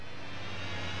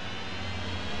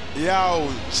Yo,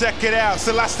 check it out.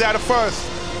 Celeste the first.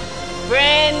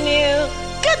 Brand new,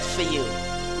 good for you.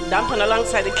 Dumping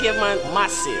alongside the caveman,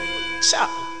 massive. Chop.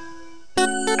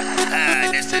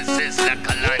 This is Sizzla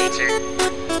Kalonji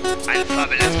and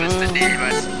fabulous Mr.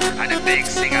 Davis and the big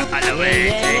singer all the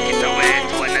way. Take it away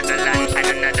to another land and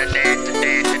another day,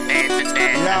 today.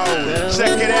 Yo,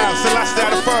 check it out. Celeste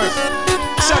the first.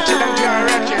 Check it and can't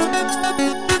wreck it.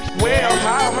 Way up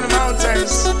high on the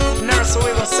mountains, never so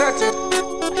we gon' set it.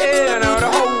 Yeah, now the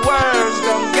whole world's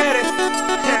gon' get it.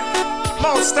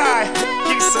 Most high,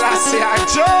 King Selassie, I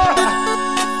Joe.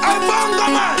 I'm Bongo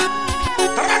Man.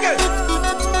 Come again.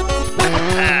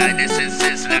 This is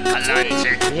Sizzla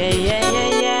Kalonji. Yeah.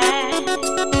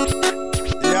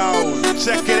 Yo,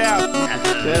 check it out.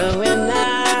 Going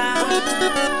now.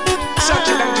 Check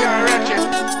it and can't wreck it.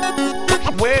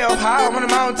 Way up high on the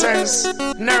mountains,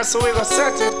 never so we gon'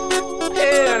 set it.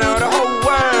 Yeah, now the whole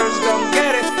world's gon'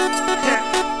 get it.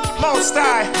 Most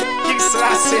high, King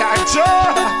Selassie, I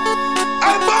Joe.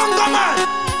 I'm Bongo Man.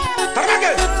 Come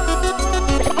again.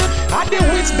 At the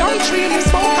wisdom tree, me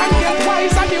smoke and get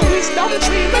wise. At the wisdom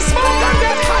tree, me smoke and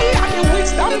get high. At the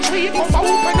wisdom tree, must I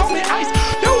open up my eyes.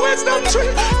 The wisdom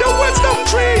tree, the wisdom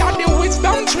tree. At the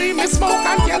wisdom tree, me smoke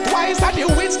and get wise. At the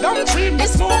wisdom tree, me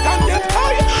smoke and get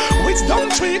high. Wisdom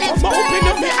tree, must I open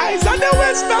up my eyes. At the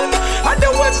wisdom,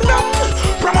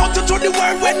 promoted to the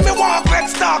world when me walk.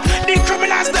 Let's talk.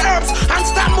 Decriminalize the herbs and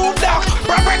start move dark.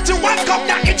 Prepare to one cup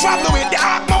that it travel with the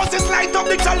ark. Moses light up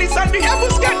the chalice and the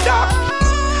heavens get dark.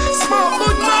 Smoke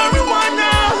good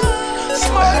marijuana.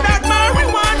 Smoke that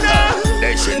marijuana.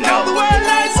 They should Now know. the world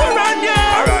lies around ya.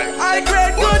 Alright. I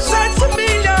create good sense for me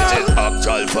ya. This is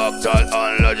actual, factual,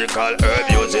 unlogical. Herb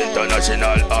use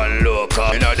international and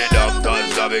local. Inna the doctors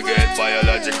navigate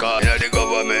biological. Inna the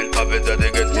government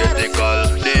hypothetical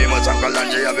technical. The Amos and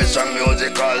Kalonji have a strong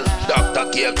musical. Dr.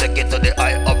 Cave take it to the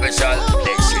high official.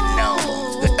 They should know.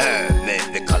 The herb made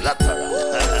the collateral.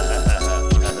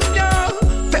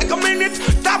 Take a minute,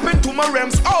 tap into my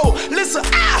realms. Oh, listen,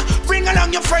 bring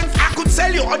along your friends. I could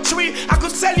sell you a tree, I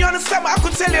could sell you on a stem, I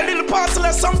could sell you a little parcel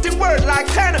or something worth like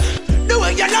 10. The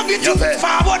way you love it, you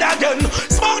forward again.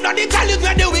 Smoke on the talent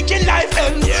where the wicked life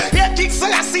ends. Yeah, King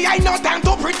Selassie, I no time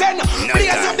to pretend.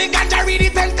 Blaze up the ganja, read the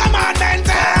 10 commandments.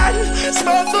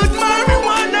 Smoke good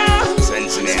marijuana.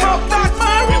 Smoke that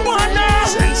marijuana.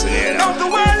 Now the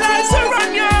world lies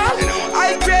around ya.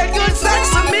 I create good sex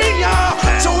for me, yeah.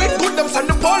 So it good them send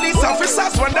the police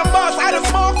officers when the boss I don't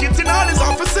smoke it in all his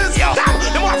offices. Damn,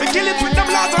 them want to kill it with them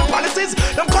laws and policies.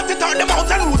 Them cut it out the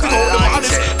mountain root and all the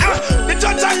police. The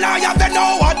judge and lawyer, they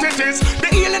know what it is. The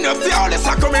healing of the holy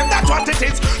sacrament, that's what it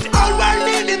is. The whole world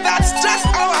need it, that's just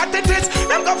how hot it is.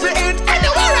 Them go for it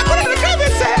anywhere I go to the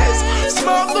crevices.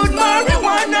 Smoke good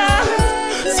marijuana.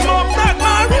 Smoke that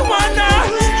marijuana.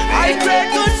 I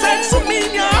create good sex for me,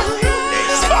 yeah.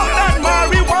 Smoke that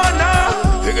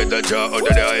marijuana. Figure the jaw out of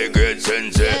the high grade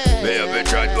sense. Me have a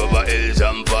tried over hills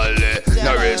and valley.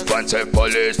 No response if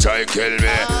police try kill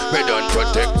me. Me don't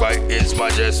protect by his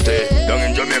majesty. Down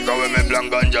in Jamaica where me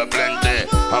blank ganja plenty.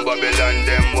 And Babylon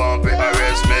them want to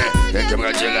arrest me. They come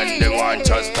to jail and them want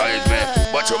chastise me.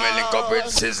 But you me link up with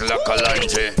Sizzla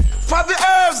Kalonji. For the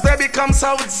herbs, they become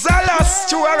so zealous.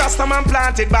 To a Rastaman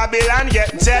planted Babylon,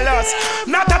 yet jealous.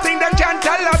 Not a thing them can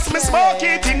tell us. Me smoke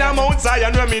it in a Mount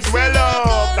Zion where me dwell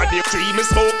up. That the tree me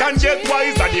smoke and get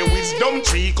wise. That the wisdom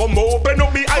tree come open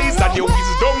up me eyes. That the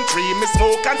wisdom tree me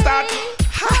smoke and start.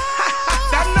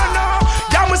 No.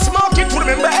 Yeah, me smoke it to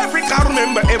remember every car,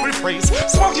 remember every phrase.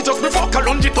 Smoke it just before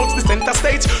Kalonji touch the center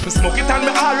stage. Me smoke it and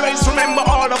me always remember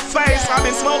all the face. I've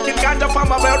been smoking ganja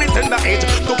from a very tender age.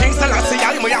 To King Selassie,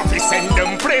 I may have to send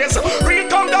them praise. Real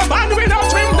come the man without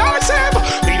trim nor shame.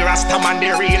 Real Rastaman,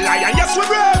 the real lion, yes we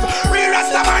brave. Real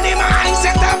Rastaman, the man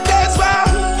set up this well.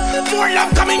 More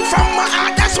love coming from my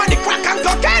heart, that's when the crack and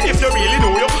cocaine. If you really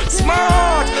know you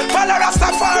smart, follow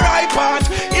Rastafari part.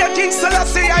 Here King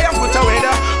Selassie, I am put away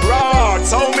the rod.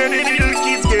 So many little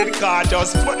kids get caught.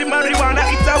 Just put the marijuana,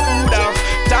 it's a food of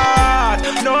thought.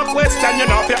 No question, you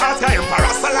know, if you ask I am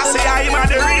Selassie, I am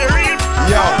the real.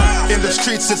 Yo, in the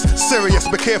streets it's serious.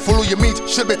 Be careful who you meet,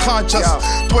 should be conscious.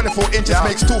 24 inches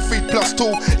makes 2 feet plus 2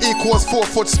 equals 4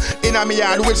 foot. In a me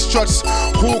yard with struts.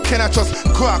 Who can I trust?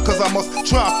 Crack cause I must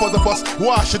try for the bus.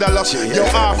 Why should I love? Yo,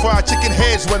 I fry chicken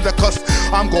heads when they cuss.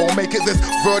 I'm gonna make it this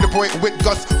vertebrate with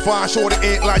guts. Fine sure it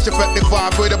ain't like you felt the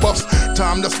vibe buffs.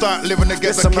 Time to start living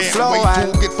together. Can't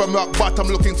wait to get from rock bottom.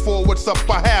 Looking forwards up.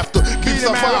 I have to keep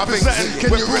surviving. Can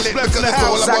you relate? Because it's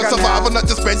all about surviving, not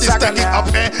just spending stacking up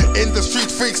in the street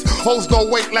freaks. Hoes don't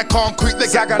wait like concrete. They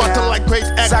get butter like great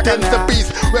against the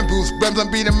beast. When Bruce Brems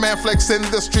and being a man flex in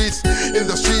the streets,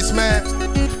 man.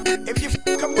 If you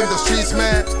come in the streets,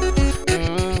 man.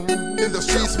 In the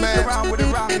streets, man. around with a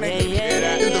rock,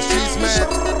 nigga. In the streets, man.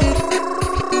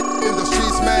 In the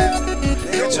streets, man.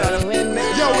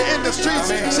 Yo, we're in the streets.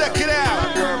 Check it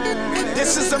out.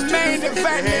 This is the main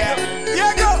event, nigga.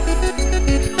 Yeah, go.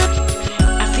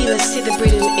 I feel a city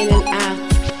breathing in and out.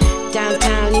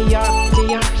 Downtown New York, New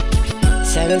York.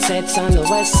 Sunsets on the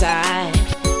west side,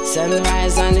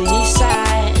 sunrise on the east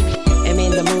side. I'm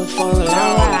in the mood for a long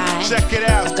ride. Check it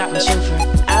out. I've got my chauffeur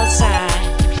outside.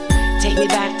 Take me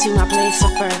back to my place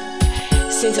of birth.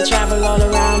 Since I travel all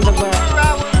around the world,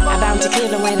 I'm bound to kill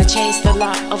them when I chase the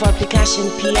law of a percussion,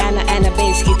 piano, and a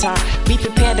bass guitar. We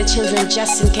prepare the children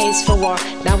just in case for war.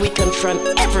 Now we confront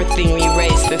everything we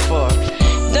raised before.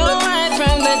 Don't hide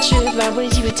from the truth, but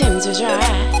would you attempt to try?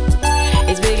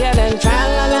 It's bigger than fa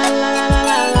la la la la la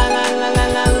la la la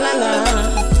la la la.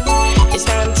 It's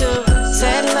time to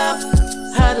settle up,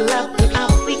 huddle up, and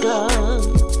out we go.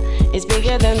 It's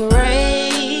bigger than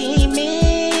re,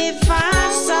 mi, fa,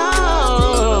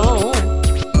 sol.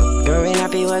 Growing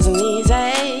up it wasn't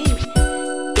easy,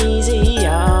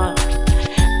 y'all.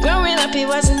 Growing up it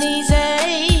wasn't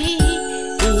easy,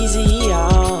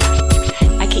 y'all.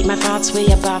 I keep my thoughts way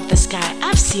above the sky.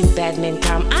 I've seen bad men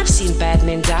come, I've seen bad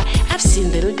men die. I've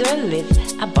seen little girls live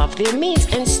above their means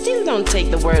and still don't take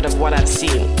the word of what I've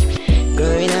seen.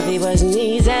 Growing up it wasn't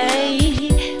easy.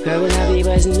 Growing up it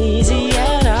wasn't easy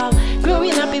at all.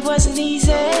 Growing up it wasn't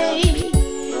easy,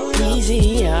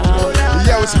 y'all.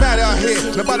 Yo, it's mad out here.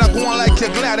 Nobody going like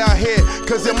you're glad out here.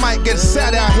 Cause you might get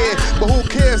sad out here. But who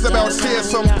cares about tears?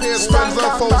 Some peers, friends, or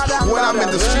foes. When I'm in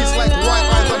the streets like white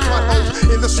lines on potholes.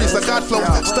 In the streets I got flows.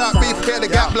 Stop beef, here the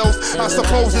gap blows. I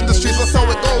suppose in the streets that's how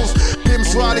it goes.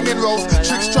 Pimps riding in rows.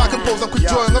 Tricks try to pose. I'm quick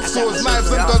drawing of swords,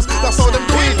 knives and guns. That's how them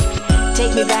do it.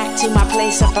 Take me back to my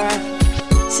place of birth.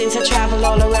 Since I travel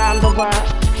all around the world,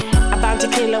 I'm bound to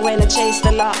kill her when I chase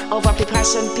the law over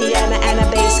percussion, piano, and a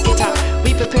bass guitar.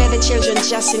 We prepare the children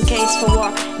just in case for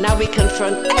war. Now we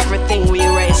confront everything we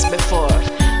erased before.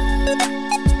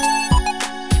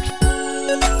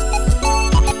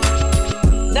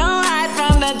 Don't hide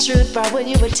from the truth, but will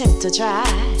you attempt to try?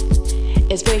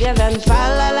 It's bigger than fa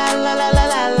la la la la la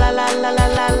la la la la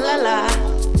la la la.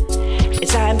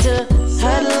 It's time to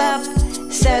huddle up,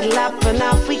 settle up, and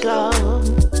off we go.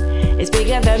 It's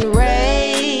bigger than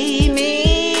re,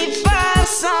 mi, fa,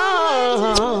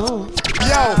 sol.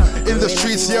 Yo, in the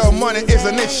streets, yo, money is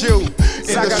an issue.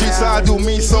 In the streets, I do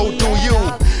me, so do you.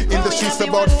 In the streets,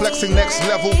 about flexing next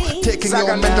level, taking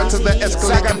your mentor to the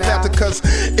escalating plateau. Cause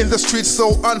in the streets,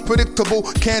 so unpredictable,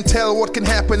 can't tell what can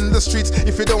happen in the streets.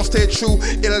 If you don't stay true,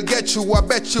 it'll get you. I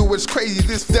bet you it's crazy.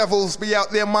 These devils be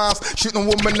out there, moms, shooting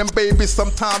women and babies.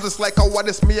 Sometimes it's like, oh, what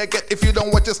is me I get if you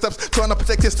don't watch your steps? Trying to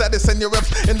protect your status and your reps.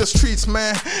 In the streets,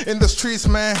 man. In the streets,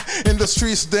 man. In the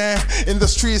streets, damn. In the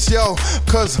streets, yo.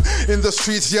 Cause in the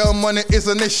streets, yo, money is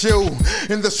an issue.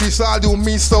 In the streets, I do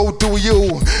me, so do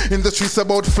you. In the streets,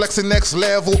 about flexing next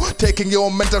level, taking your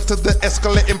mentor to the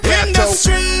escalating plateau. In the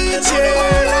streets,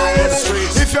 yeah.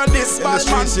 If you're this bad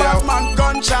man,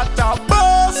 gunshot a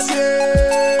bus,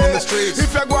 yeah. In the streets.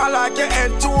 If you're going like your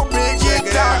head too big, you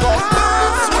can't go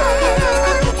bus,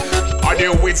 yeah. Are the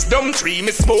wisdom tree,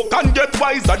 me smoke and get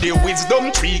wise. Are the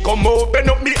wisdom tree, come open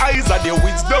up me eyes. Are the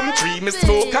wisdom tree, me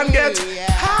smoke and get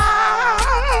high.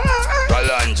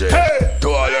 Hey. To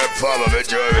all your father,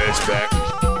 with your respect. I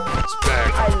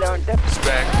learned that.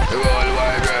 Respect the whole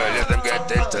wide world, let them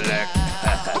get intellect.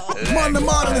 Monday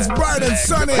morning is bright and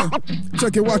sunny.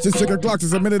 Check your watches, check your clocks,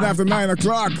 it's a minute after 9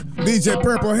 o'clock. DJ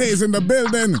Purple Haze in the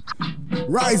building.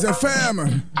 Rise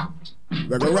FM.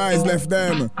 Like a rise left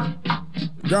them.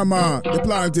 Grandma, the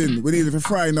planting, we need it for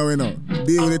fry now, you know.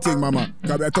 Deal with the thing, mama.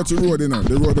 Cause I touch the road, you know.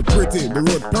 The road is pretty, the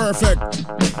road perfect.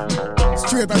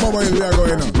 Straight up over here we are going,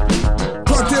 you know.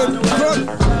 Cut in, cut.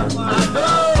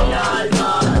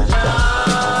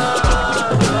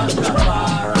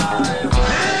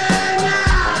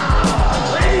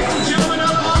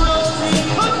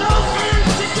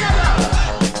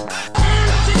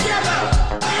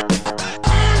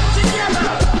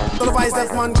 That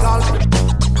man called people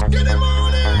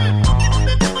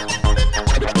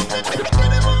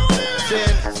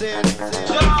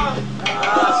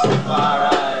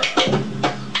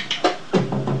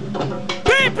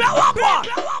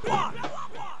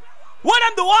what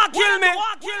them do want kill me?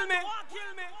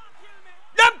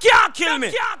 Them can't kill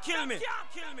me.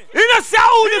 You know say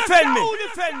who defend me?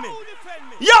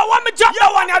 Yo, when me drop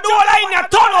that one, you do all I in your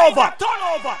turn over.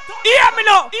 Hear me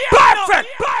now? Perfect.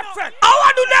 I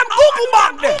want to do them Google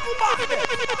back there.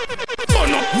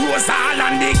 Turn up Rosa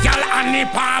and the gal and the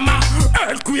palmer.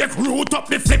 Earthquake root up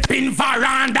the flipping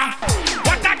veranda.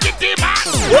 What a kitty man.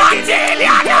 What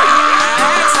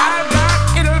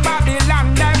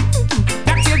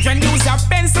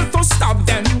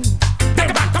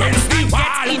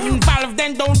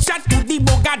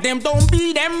them don't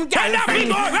be them girlfriend.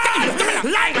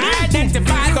 Like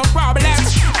identify the problem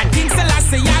and King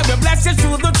Selassie I will bless you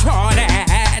through the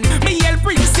Jordan. Me El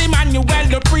Priest Emmanuel,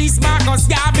 the priest Marcus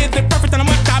Garvey, the prophet, and I'm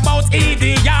what about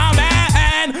Yédé Yé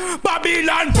I.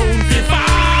 Babylon boom fi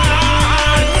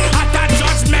fall. At a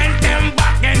judgment them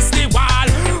back against the wall.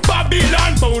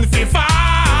 Babylon boom fi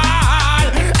fall.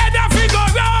 Head a fi go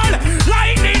roll,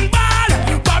 lightning ball.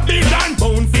 Babylon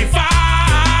boom fi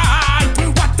fall.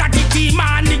 What a kitty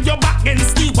man in your back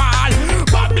against the wall.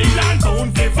 Babylon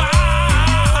boom fi fall.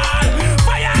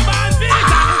 Fire man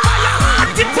Peter, fire.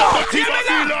 Tip out,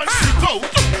 Babylon slip out.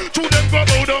 To them go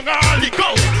down all the go.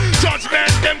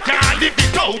 Judgment them can't live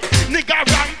it out. Nigga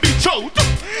rank bitch out.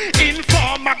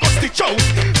 Informer go stitch out.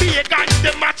 Pagan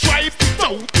them a try fit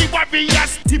out. The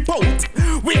warriors tip out.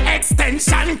 We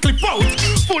extension clip out.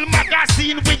 Full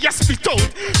magazine we a spit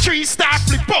out. 3-star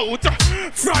flip out.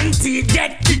 Front teeth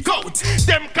get kick out.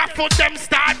 Them caffo them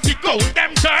start kick out.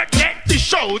 Them dirt get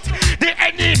dish out. The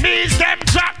enemies them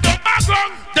drop the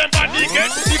background. Them body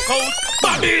get stick out.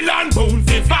 Babylon bound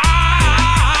fi fall.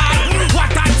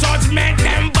 What a judgment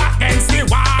them back against the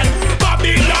wall.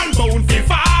 Babylon bound fi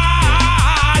fall.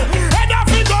 Head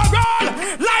of it go roll,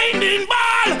 lightning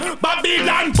ball.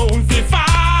 Babylon bound fi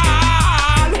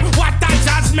fall. What a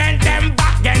judgment them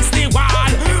back against the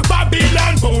wall.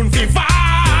 Babylon bound fi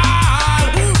fall.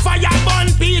 Fire burn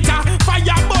Peter,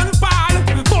 fire burn Paul.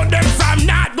 Put them from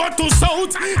north go to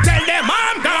south. Tell them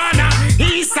I'm gonna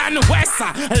east and west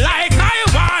like I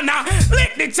wanna.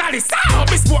 Lick the chalice out,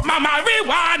 be smoke my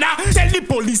marijuana. Tell the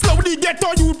police now they get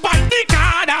on you by the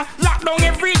corner. Lock down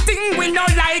everything we no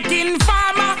like in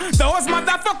farmer. Those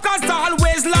motherfuckers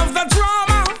always love the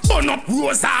drama. Burn up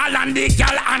Rose Hall and the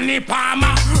gal and the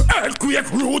palmer.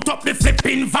 Earthquake root up the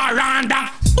flipping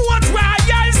veranda. Boat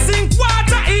royal sink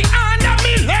water in under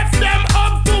me. Left them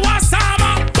up to a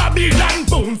summer. Babylon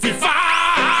boom fi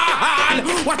fall.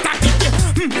 What a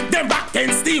kick them back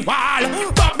against the wall.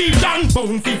 Babylon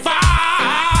boom fi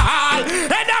fall.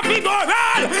 Head up we go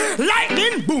roll.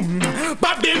 Lightning boom.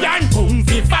 Babylon boom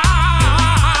fi fall.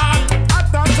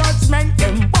 At the judgment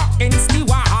them back against the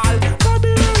wall.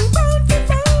 Babylon boom fi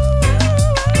fall.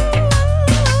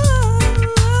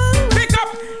 Pick up,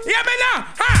 yeah me now.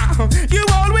 Ha. You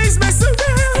always mess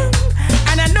around,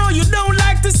 and I know you don't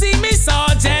like to see me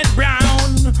Sergeant Brown.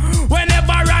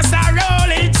 Whenever I start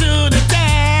rolling to the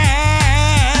town,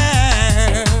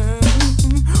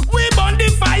 we burn the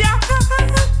fire.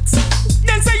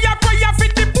 Then say your prayer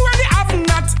fit the poor they have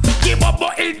not. Give up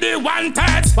but in the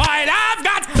 1/3 spoil I've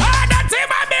got. All the team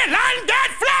Babylon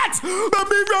get flat.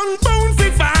 Babylon bound fi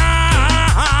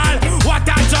fall. What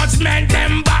a judgment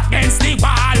them back against the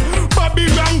wall.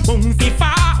 Babylon bound fi fall.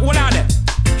 Hold on there.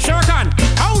 Shurkan,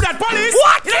 how that police?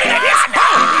 What? Yes.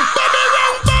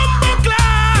 Babylon bumbo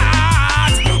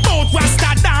class. Both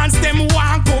Rasta dance them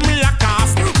want come lock off.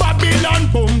 Babylon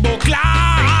bumbo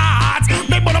class.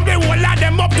 They burn up the whole of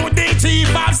them up to the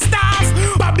chief of staff.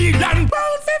 Babylon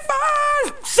bound fi fall.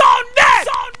 Sunday.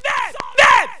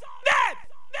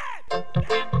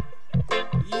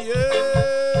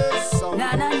 Yes. Na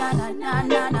na na na na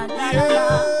na na na na.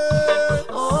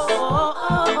 Oh,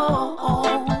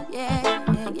 yeah.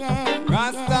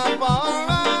 Rastafari.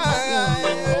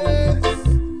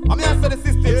 I mean, I said the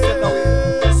system set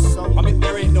away. I mean,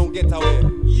 there ain't no getaway.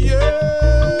 Yeah.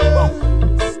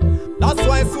 That's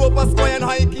why Super Square and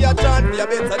Hikey are trying to be a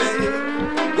better day.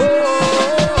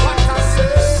 What I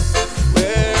say?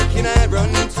 Where can I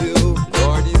run to?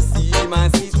 Lord, you see my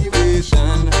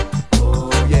situation. Oh,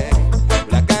 yeah.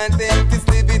 But I can't take this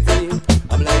liberty.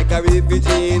 I'm like a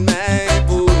refugee in my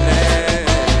own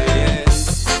land.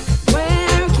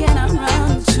 Where can I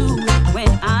run to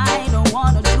when I don't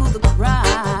wanna do the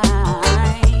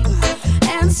crime?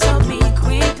 Answer me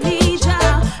quickly,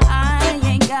 child. I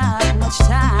ain't got much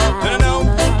time. No.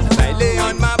 As I lay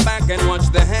on my back and watch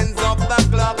the hands of the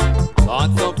clock,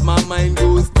 thoughts of my mind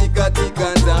goes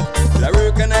tick-a-tack. Will I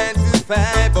work a 9 to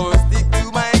 5 or stick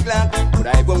to my clock? But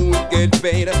I won't get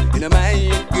paid in a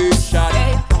mind good shot.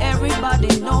 Hey,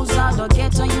 everybody knows how to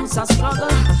get a use a struggle.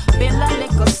 Bill a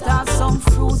liquor, start some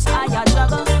fruits, I a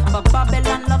juggle. But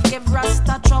Babylon love give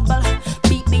Rasta trouble.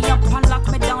 Beat me up and lock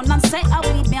me down and say I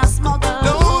weed me a smuggle.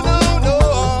 No.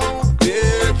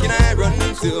 Where can I run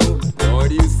to?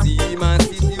 Lord, you see my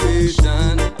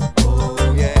situation.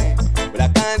 Oh, yeah. But I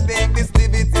can't take this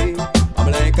liberty.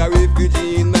 I'm like a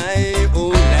refugee in my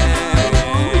own land.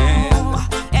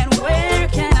 And where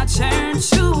can I turn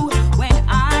to when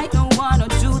I don't wanna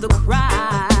do the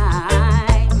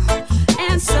crime?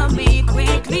 Answer me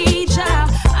quickly,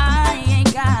 child. I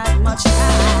ain't got much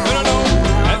time. No.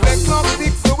 As the clock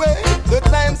ticks away, the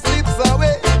time slips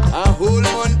away. I hold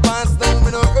on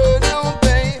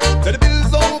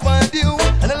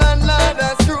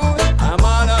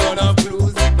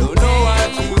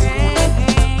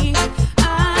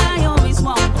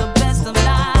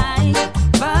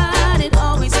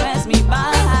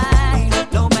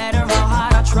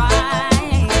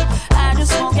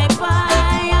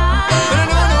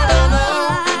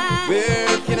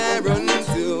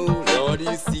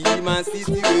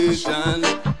situation.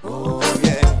 Oh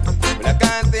yeah, but I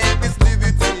can't take this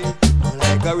liberty. I'm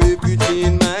like a refugee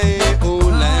in my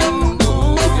own land.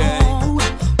 Oh yeah.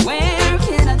 Where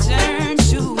can I turn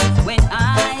to when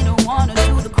I don't wanna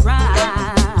do the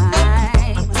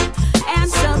crime?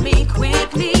 Answer me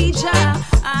quickly, Jah.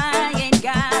 I ain't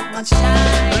got much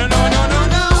time. No.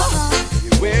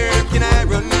 Where can I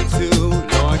run to?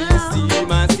 Lord, you see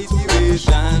my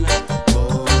situation.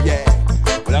 Oh yeah,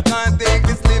 but I can't take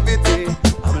this liberty.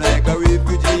 I'm like a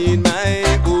refugee in my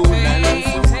own land.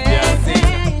 So yeah,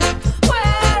 sing.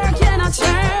 Where can I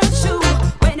turn to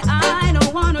when I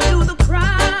don't wanna do the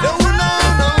crime? No.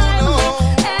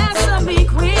 Answer me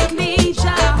quickly,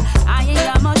 Jah. I ain't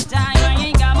got much time.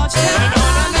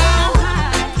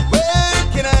 Where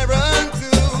can I run to?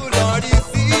 Lord, you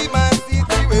see my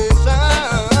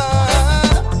situation.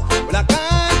 But I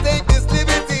can't take this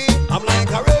liberty. I'm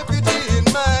like a refugee in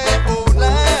my own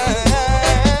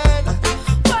land.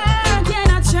 Where can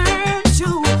I turn to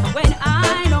when I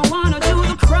don't wanna do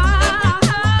the crime?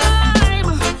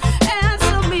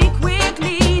 Answer me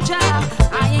quickly, Jah.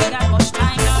 I ain't got much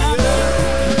time.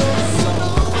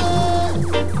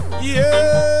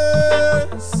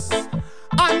 Yes,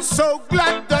 I'm so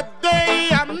glad that day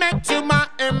I met you, my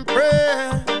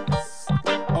empress.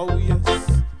 Oh yes,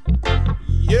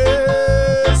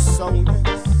 yes, oh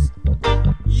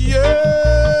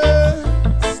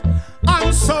yes.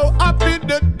 I'm so happy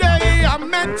the day I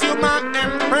met you, my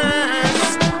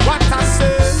empress. What I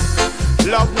say,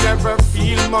 love never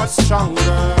feel much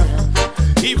stronger,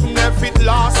 even if it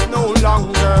lasts no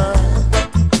longer.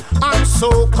 I'm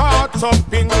so caught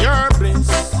up in your bliss.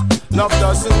 Love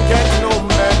doesn't get no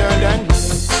better than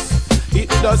this. It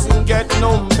doesn't get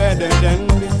no better than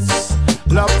this.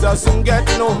 Love doesn't get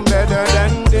no better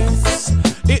than this.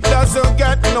 It doesn't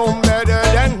get no better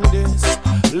than this.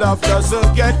 Love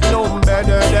doesn't get no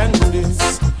better than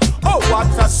this. Oh, what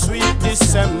a sweet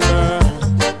December.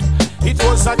 It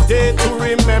was a day to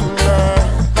remember.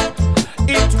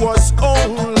 It was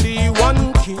only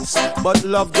one kiss, but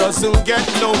love doesn't get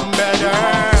no better.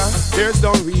 There's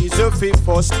no reason for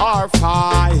fuss or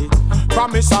fight.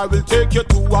 Promise I will take you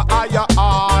to a higher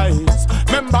heights.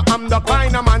 Remember I'm the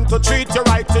kind of man to treat you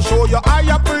right, to show you I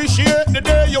appreciate the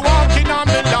day you walking on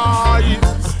me life.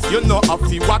 You know I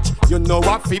fi watch, you know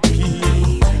I fi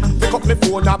peek. Pick up my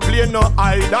phone and play no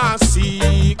hide and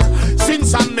seek.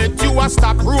 Since I met you I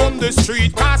stop roam the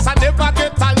street, cause I never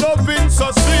get a loving so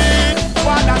sweet.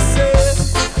 What I say,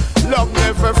 love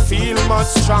never feel much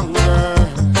stronger,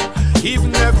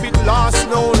 even if it lasts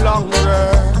no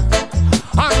longer.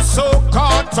 I'm so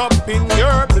caught up in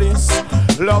your bliss.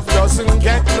 Love doesn't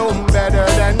get no better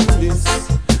than this.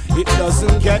 It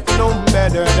doesn't get no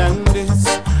better than this.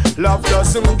 Love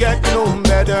doesn't get no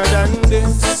better than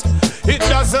this. It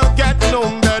doesn't get no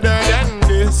better than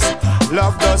this.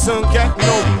 Love doesn't get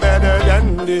no better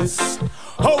than this.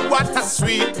 Oh, what a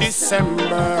sweet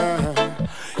December.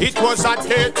 It was a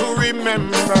day to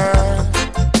remember,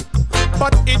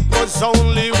 but it was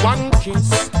only one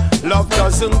kiss. Love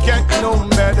doesn't get no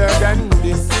better than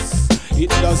this. It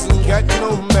doesn't get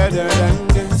no better than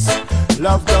this.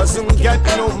 Love doesn't get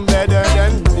no better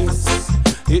than this.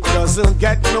 It doesn't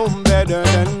get no better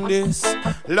than this.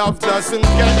 Love doesn't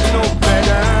get no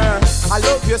better. I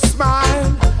love your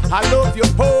smile, I love your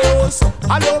pose,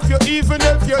 I love you even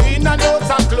if you're in and out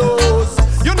of clothes.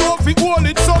 You know if we hold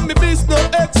it so me business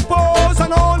expose.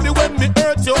 And only when me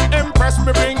hurt you impress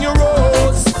me bring you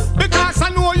rose. Because I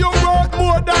know you're worth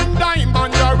more than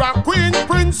diamond. You're a queen,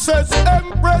 princess,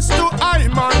 empress to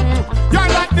Iman. You're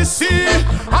like the sea,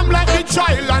 I'm like the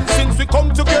child. And since we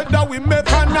come together we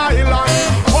make an island.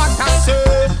 What I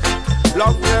say,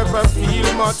 love never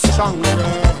feel much stronger,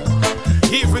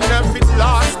 even if it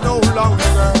lasts no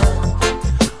longer.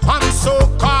 I'm so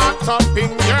caught up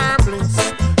in your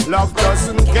bliss. Love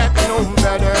doesn't get no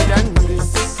better than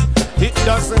this. It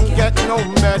doesn't get no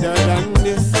better than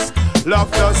this.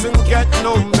 Love doesn't get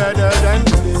no better than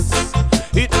this.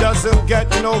 It doesn't get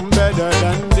no better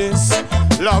than this.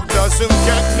 Love doesn't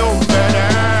get no better.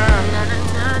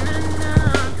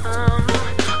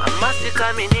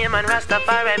 Call me name and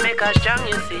Rastafari make us strong,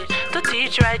 you see. To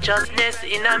teach righteousness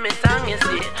in a me song, you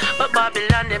see. But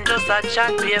Babylon them just a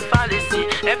chat be a fallacy.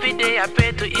 Every day I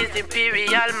pray to His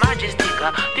Imperial Majesty.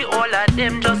 The whole of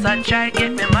them just a try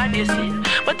get me mad, you see.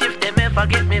 But if them ever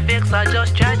get me vexed, I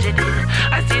just tragedy.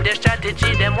 I see the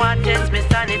strategy, them want test me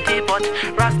sanity. But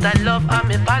Rasta love and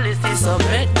me policy, so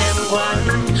make them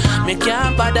one. Me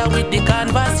can't bother with the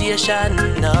conversation,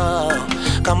 no.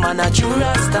 Come on, a true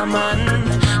Rasta man.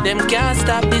 Them can't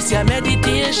stop this your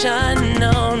meditation,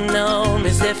 no, no. Me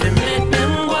say fi make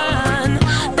them one.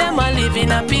 Them a live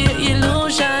in a peer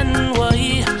illusion.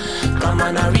 Why? Come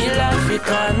on, a real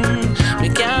African. We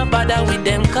can't bother with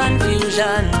them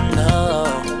confusion.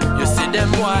 No. You see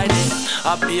them wide.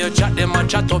 Up here chat them and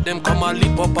chat up. Them come and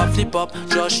lip up and flip up.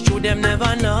 Just shoot them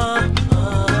never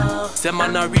know. Say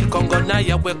man a real Congo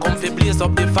Naya. We come fi blaze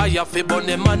up the fire. Fi burn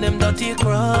them and them dirty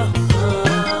crow.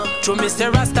 True me say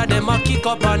Rasta them a kick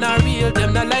up and a real.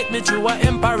 Them not like me true a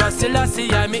emperor. Still I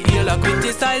see I me heal. I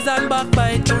criticize and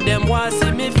backbite. True them want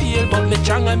see me feel. But me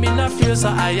strong and me not feel. So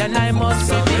I and I must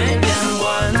so make them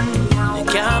one.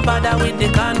 They can't bother with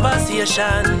the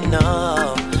conversation.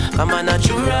 No. Come on a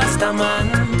true Rasta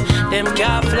man. Them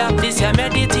can't flop this your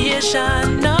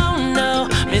meditation. No, no.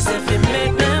 Me say fi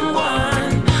make them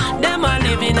one. Them a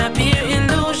live in a pure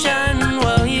illusion.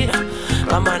 Well, yeah.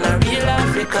 Come on a real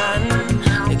African.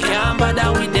 Can't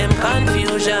bother with them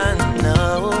confusion,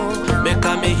 no.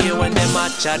 Because me hear when them a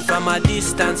chat from a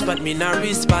distance, but me not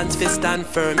response, fi stand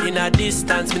firm in a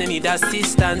distance. Me need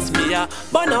assistance, me a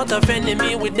burn out of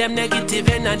enemy with them negative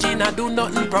energy. Not do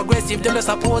nothing progressive, them just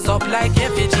a pose up like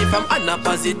effigy. From ana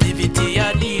positivity,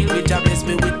 I deal with ya. Bless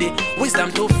me with the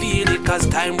wisdom to feel it, cause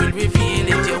time will reveal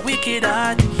it. Your wicked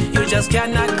heart, you just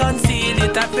cannot conceal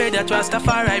it. I pray that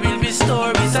Rastafari will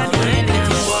restore it and heal it.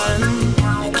 One.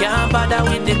 Can't bother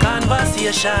with the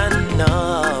conversation,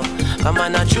 no. Come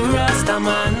on, a true Rasta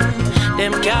man.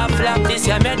 Them can't flop this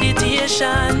your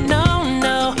meditation, no,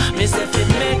 no. Me say fi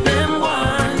make them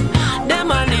one. Them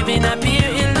a live in a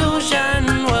pure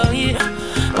illusion, well, yeah.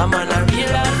 Come on, a real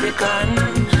African.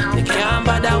 They can't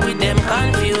bother with them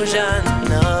confusion,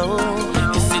 no.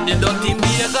 You see the dirty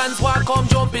pagans walk come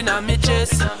jumping on me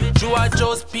chest. True I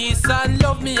just peace and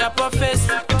love me a profess.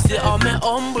 Them say how me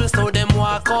humble so them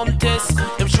walk come test.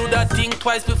 Them shoulda think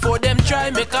twice before them try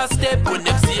make a step. When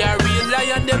them see a real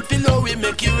lion them feel how we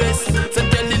make you rest. So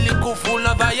tell the little fool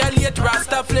no violate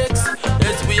Rasta flex.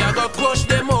 Yes we a go crush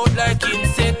them out like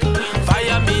insect.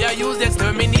 Fire me I use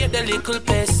exterminate the little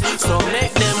pest. So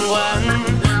make them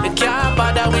one. They can't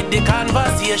bother with the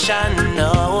conversation,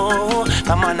 no.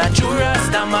 Come on a true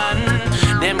Rasta man.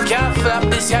 Them can't flop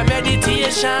this your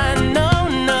meditation, no,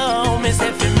 no. Me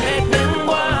say fi make them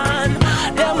one.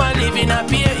 Them a live in a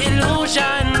pure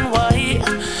illusion, why?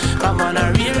 Come on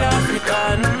a real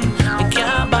African. They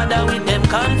can't bother with them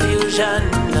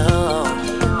confusion, no.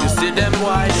 You see them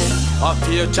why? Up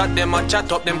here chat them a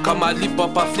chat up. Them come a lip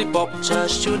up a flip up.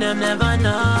 Just you them never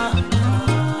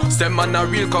know. Say man a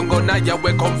real Congo Naya.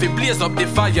 We come fi blaze up the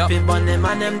fire. Fi burn them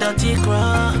and them dirty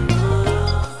crow.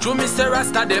 True me say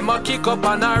Rasta them a kick up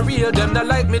and a real. Them not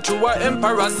like me true a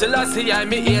emperor. Still I see I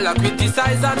me heal. I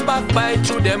criticize and backbite.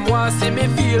 True them want see me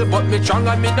feel. But me strong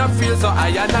and me not feel. So I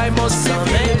and I must so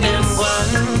make them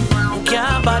one.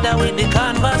 Can't bother with the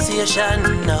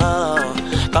conversation, no.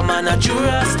 Come on a true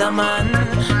Rasta man.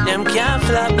 Them can't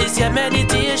flop this your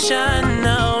meditation,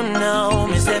 no, no.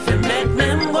 Me say fi make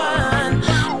them one.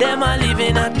 Them a live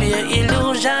in a pure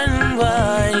illusion,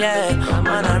 boy, yeah. Come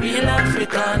on a real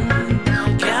African.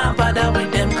 Can't bother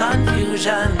with them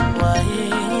confusion, why?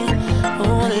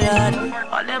 Oh Lord.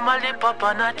 All them a lip up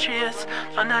on a trace.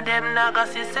 None of them naga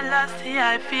see Selassie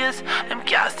I face. Them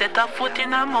can't set a foot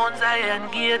in a Mount Zion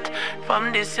gate.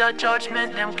 From this your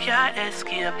judgment, them can't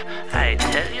escape. I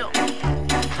tell you.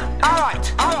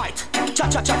 Alright, alright. Cha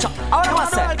cha cha cha. I want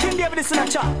to say, King David is in a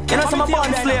chat. You know some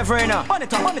born slave right now. Burn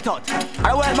it out.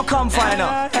 I want to come find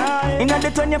out. In the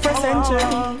 21st century,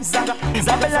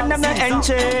 Babylon them not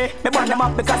entry. Me burn them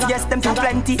up because yes them too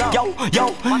plenty. Yo.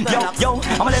 I'm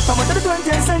a left from to the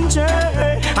 20th century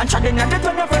and chatting in the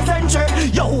 21st century.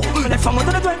 Yo, left from to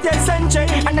the 20th century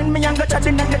and then me young go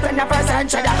chatting in the 21st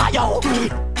century. Yo.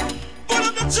 Pull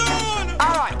up the tune.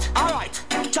 Alright.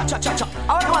 Cha.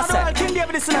 I want to say, King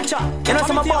David is in a chat. You know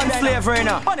some born slave right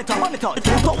now. Burn it out. 2001,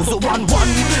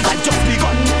 I just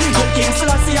begun. Go King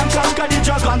Selassie and conquer the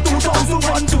dragon.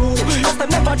 2001, yes, they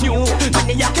never knew.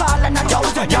 Many a call and a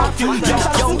doubt. Yo,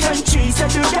 2003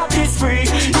 said you got this free.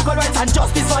 Equal rights and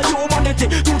justice for humanity.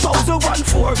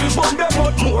 2004, burn them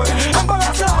out more.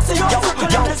 Emperor Selassie, yo.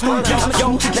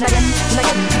 Then again.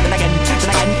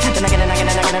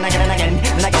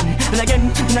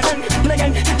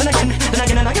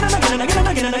 I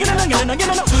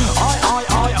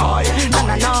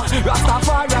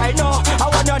Rastafari no, I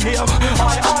want your name.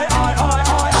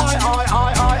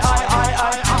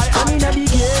 I'm in a big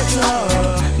ghetto.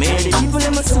 Made the people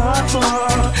in my suffer,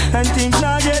 and things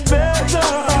not get better.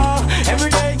 Every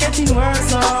day getting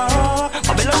worse.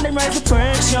 Babylon them rise the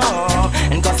pressure,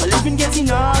 and cost of living getting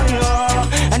higher,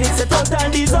 and it's a total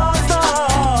disaster.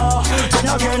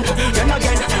 Then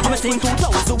again, I'm a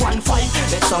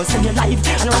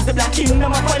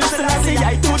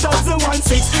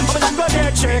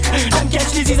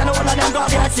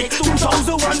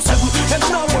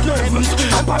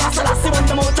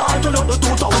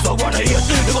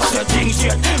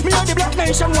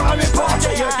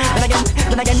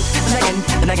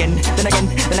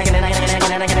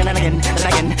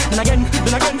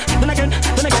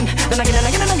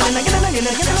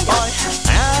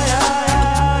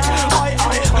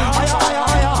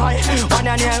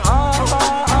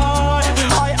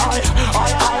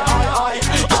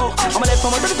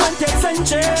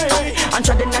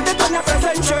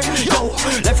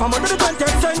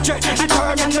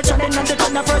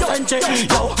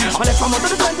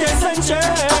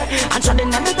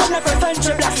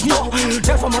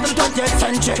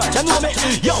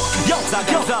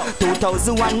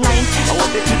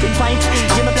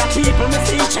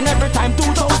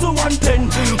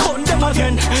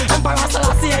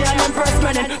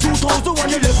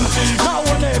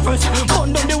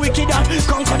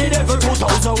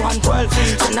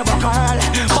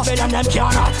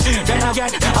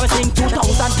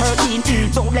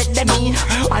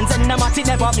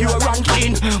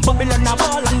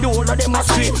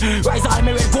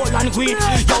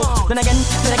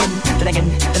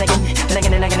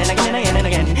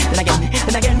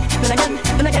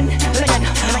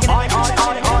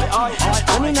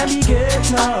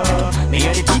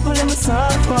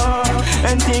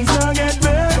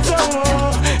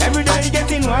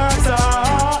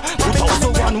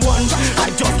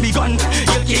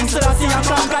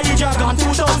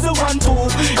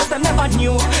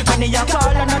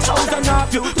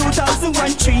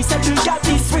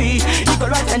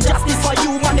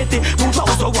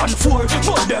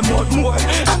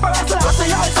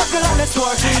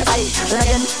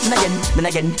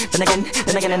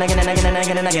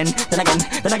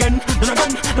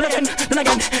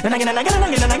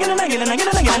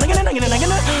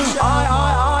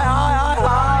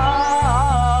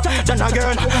Just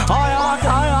again.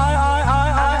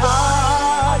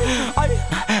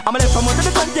 I'm left from the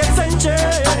 20th century.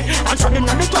 I'm struggling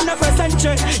on the 21st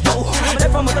century. Yo, I'm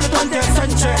left from the 20th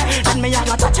century. And me, I'm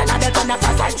not touching on the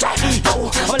 21st century.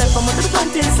 Yo, I'm left from the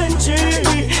 20th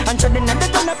century. I'm struggling on the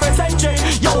 21st century.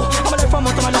 Yo, I'm left from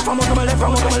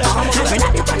living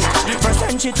at the 21st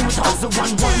century.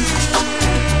 2001.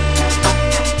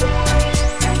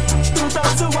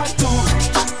 2002.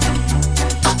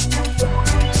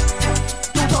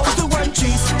 2001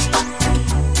 cheese.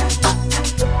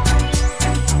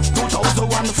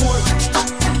 2004.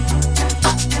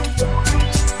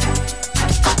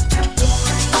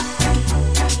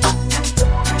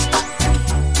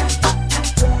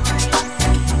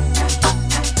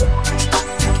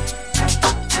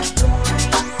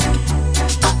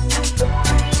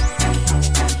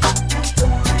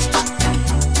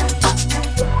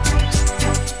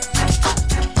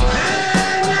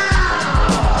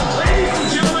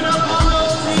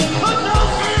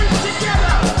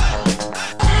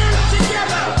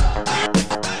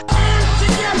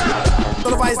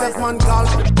 One call.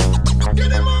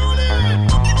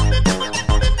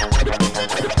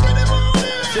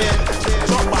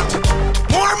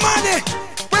 More money,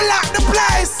 we lock the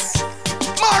place.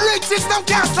 More riches, them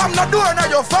can't slam no door nor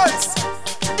your face.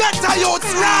 Get a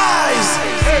youth's rise.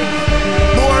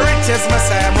 More riches, me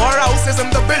say. More houses in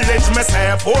the village, me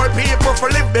say. Poor people for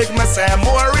live big, me say.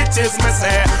 More riches, me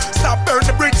say. Stop burn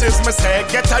the bridges, me say.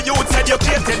 Get a youth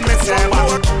educated, me say.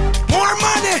 More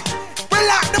money, we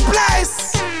lock the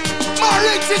place. More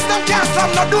riches, them can't slam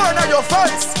no door nor your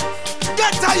face.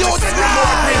 Get a youth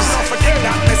rise. Don't forget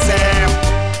that, me say.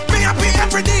 Me happy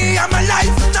every day of my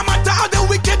life. No matter how the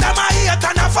wicked am I hate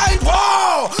and I fight.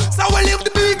 Whoa, so we live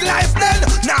the big life then.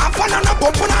 Now fall on a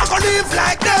bump and I go live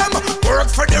like them.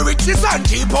 Work for the riches and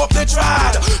keep up the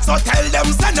trad. So tell them,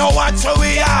 say no what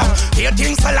we have. Here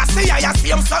things I see, I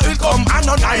see them so it come. And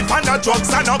no knife and no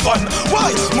drugs and no gun. Why?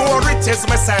 More riches,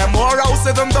 me say. More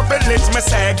houses in the village, me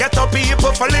say. Get up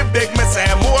people for live big, me say.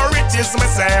 More riches, me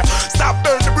say. Stop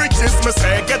burn the bridges, me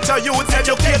say. Get your youth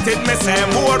educated, me say.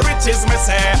 More riches, me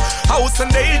say. House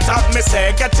and they top, me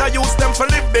say. Get your youth them for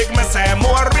live big, me say.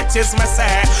 More riches, me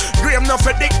say. Dream no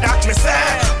for dick that, me say.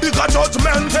 Bigger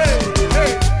judgment,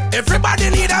 hey. Everybody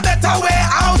need a better way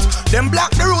out. Them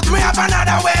block the route, we have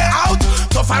another way out.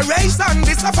 So for race and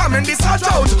this a famine, this a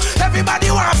drought.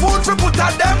 Everybody want food for put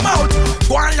at them out.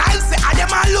 Go on line, say I them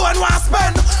alone want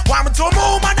spend. Want me to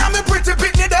move, man, I'm a pretty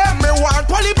pitney them. Me want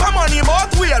poly for money,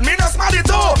 but well, me no smart it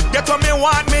too. Get what me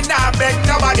want, me not beg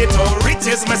nobody. ghetto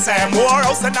riches, me say. More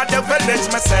house in the village,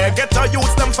 me say. Get a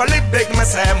youth them for live big, me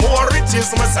say. More riches,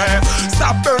 me say.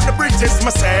 Stop burn the bridges, me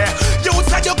say.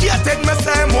 Youth educated, me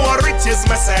say. More riches,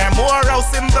 me say. More house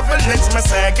in the village, me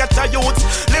say. Get a youth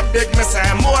live big, me say.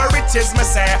 More riches, me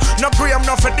say. No cream,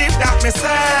 no for deep that, me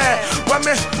say. When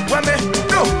me,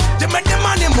 no. They make the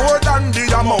money more than the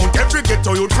amount. Every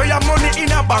ghetto youth for your money in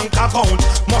a bank account.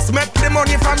 Must make the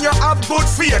money from you have good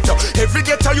faith. Every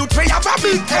ghetto youth for have a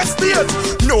big estate.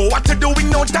 Know what to do with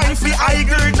no time for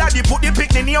idle. Daddy put the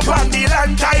picnic up on the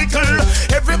land title.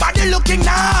 Everybody looking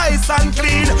nice and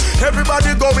clean.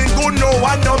 Everybody going good, no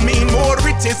one no mean. More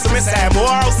riches, me say. More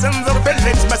house in the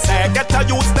village, me say. Get a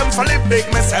youth them for live big,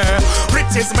 me say.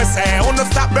 Riches, me say. Wanna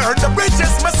stop burn the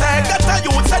bridges, me say. Get a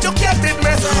youth educated,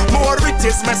 me. More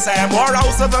riches, me say. More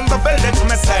houses in the village,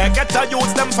 me say. Get a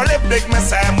youth them for live big, me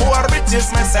say. More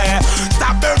riches, me say.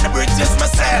 Stop burn the bridges, me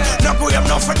say. No grave,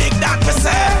 no for dig that, me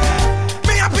say.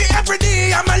 Me happy every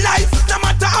day of my life. No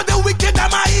matter how the wicked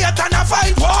and I hate and I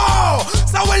fight. Whoa,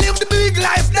 so we live the big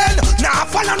life then. Now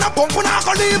fall on a pump and I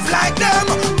go live like them.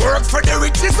 Work for the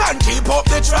riches and keep up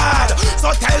the trad.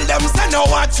 So tell them, say no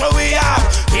what we have.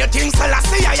 Here things I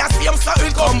see, I see them so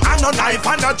it come. And no knife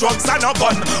and no drugs and no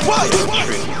gun. Why?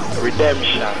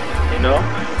 Redemption, you know.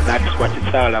 That's what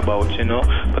it's all about, you know.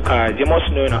 Because you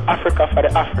must know, Africa for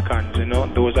the Africans, you know.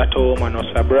 Those at home and us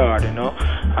abroad, you know.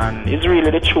 And it's really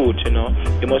the truth, you know.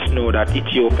 You must know that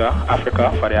Ethiopia,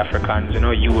 Africa for the Africans, you know.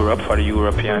 Europe for the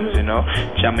Europeans, you know.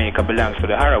 Jamaica belongs to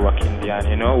the Arawak Indian,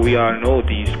 you know. We all know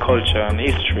these culture and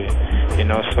history, you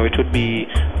know. So it would be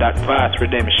that vast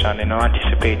redemption, you know,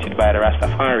 anticipated by the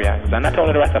Rastafarians. And not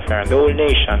only the Rastafarians, the whole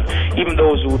nation. Even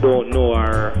those who don't know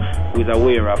or who is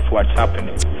aware of what's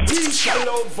happening. He shall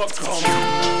overcome.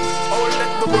 Oh,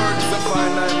 let the words of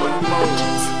finite man mouth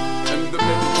and the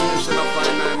meditation of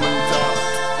finite man talk.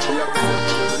 We accept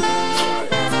the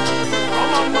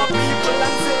come on, my people,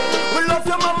 and say, we love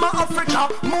your mama Africa,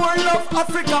 more love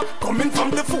Africa. Coming from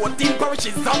the 14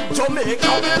 parishes of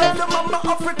Jamaica. We love your mama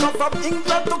Africa, from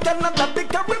England to Canada, the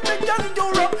Caribbean,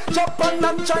 Europe, Japan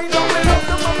and China. We love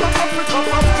your mama Africa,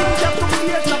 from India to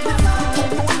Asia, the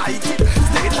United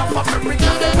States of America. We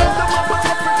love your mama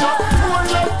Africa, more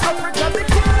love Africa, the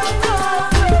kingdom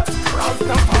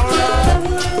Rastafari.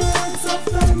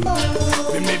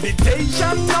 The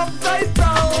meditation of thy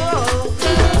power,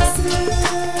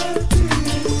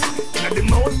 in the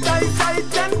most high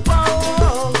sight and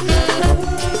power,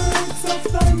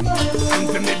 and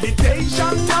the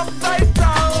meditation of thy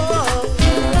power,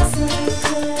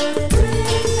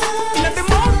 in the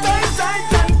most high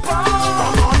sight and power.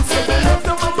 Come on, say we love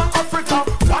the mama Africa,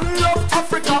 one love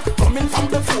Africa, coming from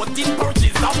the 14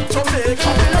 parishes of Jamaica.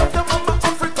 We love the mama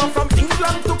Africa, from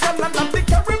England to Canada, the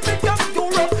Caribbean,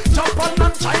 Europe, Japan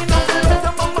and China. We love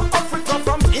the mama Africa,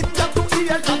 from India to Asia,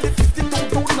 the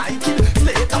 52 to 90 states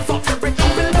of America.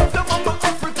 We love the mama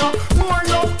Africa, more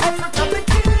love Africa, the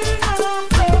kingdom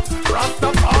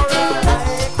Rastafari.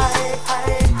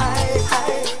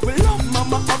 We love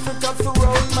mama Africa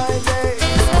throughout my days.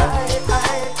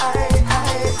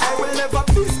 I will never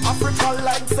miss Africa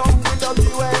like some without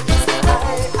the ways.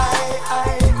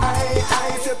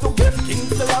 I say to give King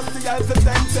Selassie as the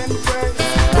thanks and praise.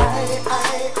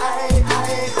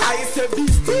 I say be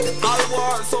still all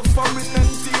wars of foreign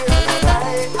and tears.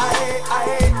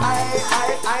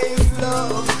 I is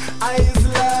love, I is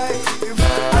life.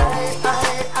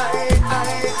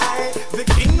 The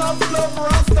king of love,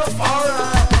 Rastafari.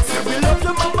 Say we love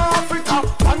the mama Africa,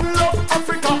 one love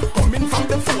Africa, coming from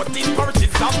the 14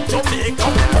 parishes of Jamaica.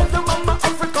 We love the mama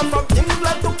Africa, from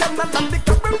England to Canada, the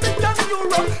Caribbean,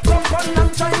 Europe, Japan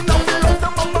and China. We love the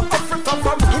mama Africa,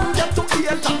 from India to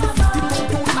Asia, the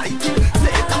 52 to 90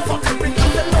 states of America. We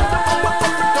love the mama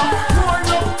Africa, more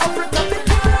love Africa, the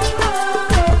kingdom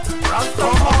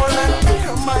Rastafari.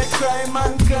 Hear my cry,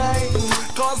 mankind,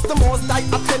 cause the most I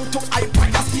attend to, I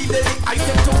pray speedily. I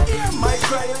tend to hear my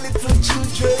cry, little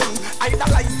children.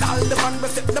 Idolize all the man, we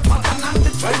set the pattern and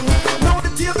the trend. Now the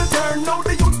table turn, now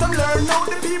the youth them learn, now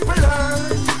the people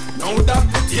learn. Now that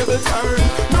the table turn,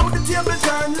 now the table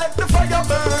turn, let the fire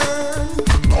burn.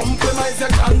 Compromise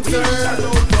your concern.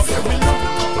 Say we love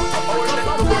the mama, oh let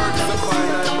the words of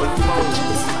finite man mouth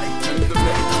and the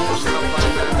meditation of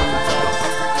finite man talk.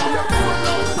 We accept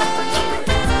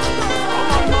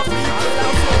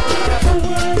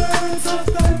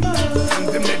and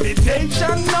the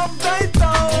meditation of thy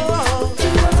power,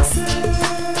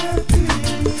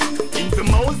 in the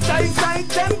most high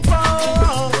sight and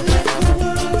power,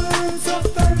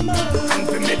 and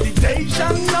the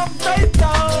meditation of thy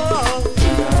power,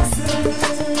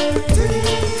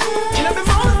 in the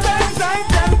most high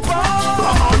sight and power.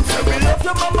 Come on, say we love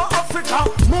the mama Africa,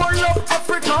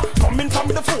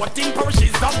 floating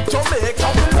parishes of Jamaica.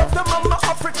 We love the mama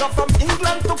Africa from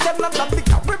England to Canada, the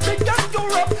Caribbean,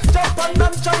 Europe, Japan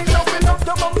and China. We love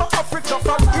the mama Africa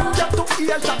from India to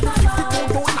Asia, the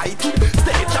 52 United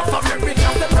States of America.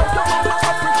 They love the mama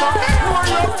Africa, more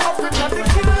love Africa, the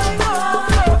kingdom of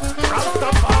love.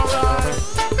 Rastafari,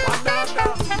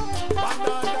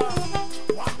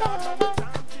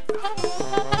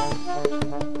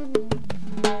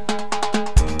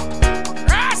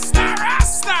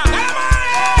 Rasta,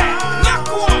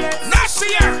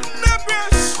 Nashir,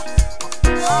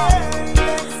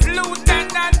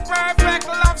 Lieutenant Perfect,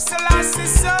 love Selassie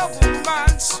so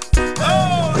much.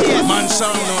 Oh, yes. Man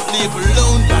shall not live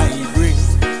alone by grace.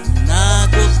 Nah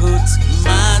go put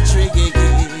my trigger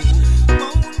again.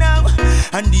 Oh no.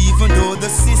 And even though the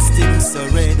system's so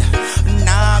red,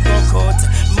 nah go cut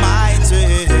my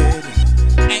thread.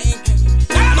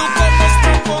 Look how much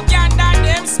propaganda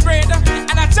them spread,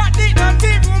 and I chat the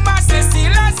dirty rumor say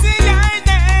still I see I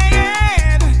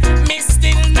dead. Me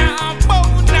still not bow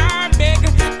nor beg,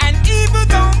 and even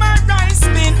though my rights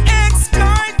been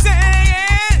exploited,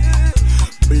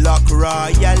 Black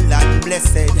royal and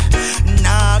blessed,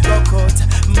 nah go cut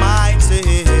my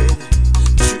thread.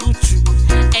 true.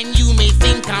 And you may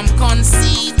think I'm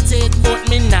conceited, but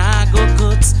me nah go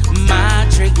cut my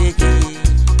trigger again.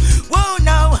 Whoa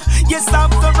now, yes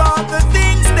after all the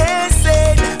things they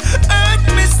said, earth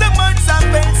me so much I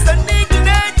felt so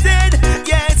neglected.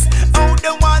 Yes, oh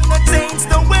the one that change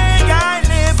the way I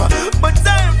live, but I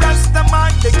Rasta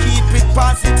man to keep it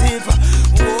positive.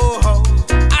 Whoa,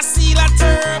 I see a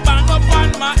turban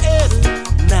upon my head.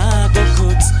 nah go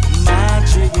cut my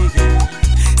trigger again.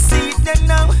 See them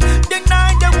now,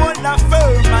 deny the one of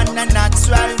firm and a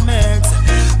natural mix.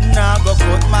 Nah go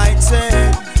cut my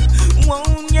thread. Whoa,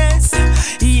 yes,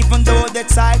 even though they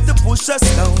try to push us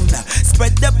down,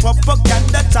 spread the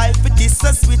propaganda, try for this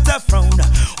us with a frown.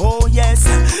 Oh yes,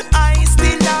 I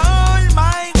still hold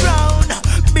my ground.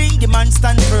 Bingy man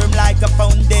stand firm like a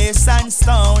foundation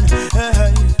stone.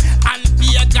 And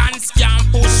pagans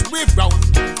can't push we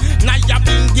round. Now you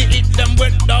bingy hit them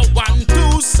with the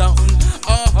 1-2 sound.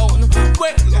 Oh,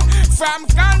 well, from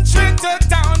country to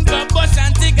town, the bush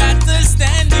and they got to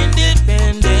stand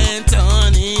independent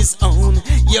on his own.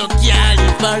 You can't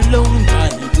live alone by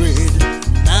grade.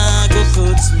 Nah go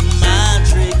cut my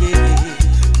trigger.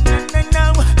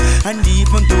 No. And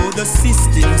even though the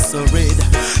system's so red,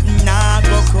 nah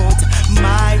go cut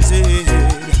my thread.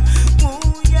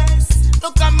 Oh yes.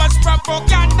 Look how much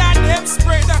propaganda them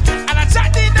spread, and I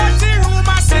chat the dirty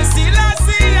rumor say still I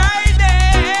see I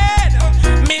dead.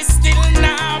 Me still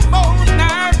not bow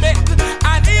nor beg,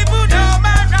 and even though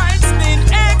my rights been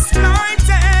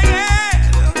exploited,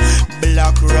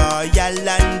 Black royal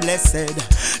and blessed,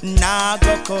 nah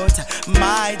go cut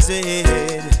my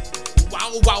thread.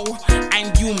 wow,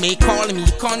 and you may call me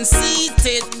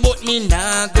conceited, but me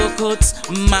nah go cut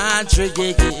my drag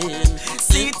again.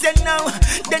 See them now,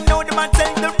 they know them and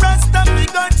tell the Rasta we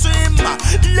gon' trim.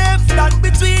 Left that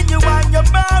between you and your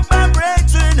barber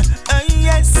brethren.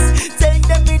 Yes, tell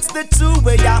them it's the true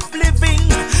way of living.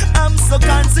 I'm so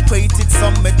consecrated,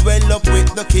 some may dwell up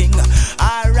with the king.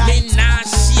 Alright. Me nah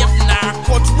shape, nah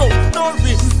cut road, no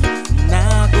rim.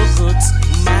 Nah go cut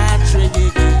my drag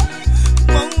again.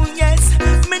 Oh yes,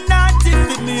 me not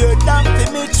if me heard damn fi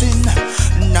me chin.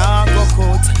 Nah go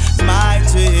cut my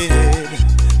thread.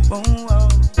 Oh.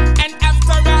 And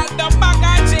after all the bag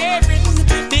of jabbing,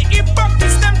 the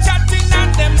hypocrites them chatting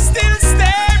and them still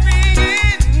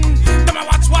staring. Them a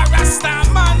watch what Rasta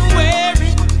man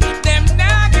wearing. Them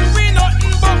nah give we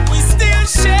nothing but we still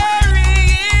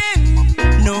sharing.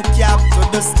 No cap to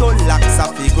the skull locks a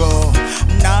figure.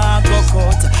 Nah go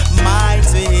cut my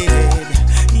thread.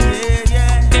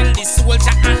 Yeah. Tell the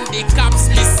soldier and the cops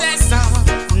me say so.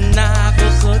 Nah go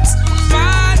cut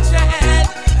my dread.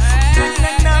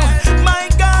 No. My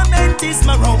garment is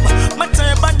my robe, my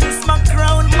turban is my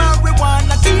crown.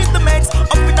 Marijuana keep the meds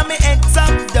up in my head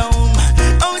top down.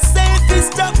 Oh safe is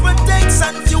the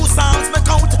protection. Few sounds me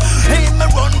count. Hey me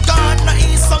run Ghana,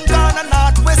 east and Ghana,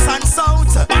 north, west and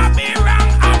south. Bobby Ram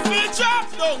off me drop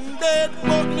down dead,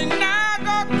 but me nah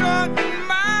go cut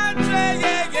my dread.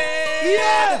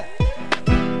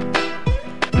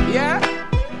 Yeah,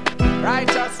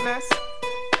 righteousness.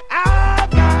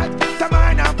 I've got the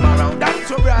mind of my own that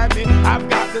to bribe me. I've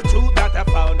got the truth that I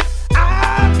found.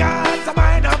 I've got the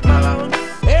mind of my own.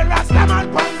 Hey, Rasta man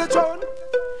upon the throne.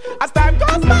 As time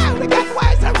goes by, we get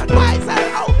wiser and wiser.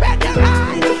 Open your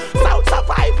eyes, South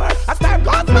survivor. As time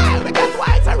goes by, we get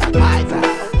wiser and wiser.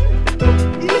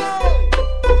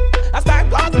 Yeah. As time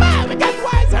goes by, we get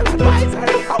wiser and wiser.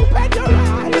 Open your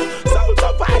eyes, South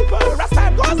survivor. As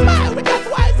time goes by, we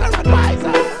get wiser and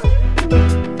wiser.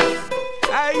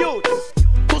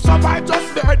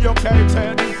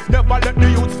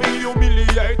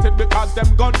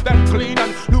 them guns them clean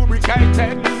and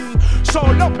lubricated. Show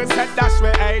love, me said that's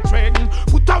where hatred.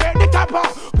 Put away the copper,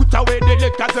 put away the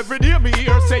liquors. Every day me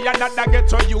hear say another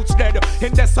ghetto youths dead.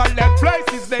 In the solid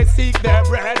places they seek their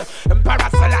bread. Emperor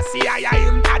Selassie I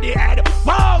am at the head.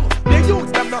 Wow, the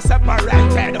youths them not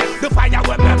separated. The fire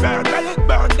when me burn, well it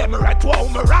burn them right to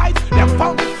home rise. Them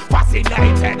found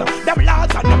fascinated. Them laws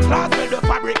and them class with the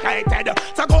fabricated.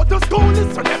 So go to school,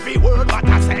 listen every word what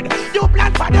I said. You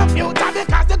plan for the future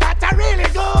because you got a really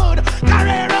good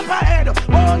career up ahead.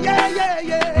 Oh yeah, yeah,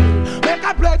 yeah. Make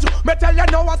a pledge, me tell you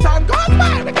now as time goes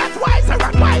by, we get wiser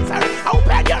and wiser.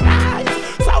 Open your eyes,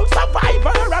 so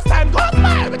survivor. As time goes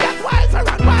by, we get wiser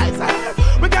and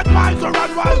wiser. We get wiser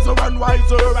and wiser and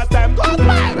wiser. As time goes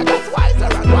by, we get wiser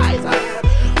and wiser.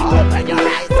 Open your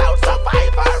eyes, so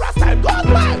survivor. As time goes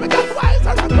by, we get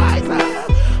wiser and wiser.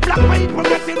 Black people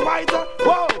getting wiser.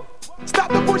 Whoa,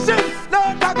 stop the pushing, no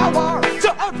bag of war.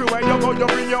 So everywhere you go, you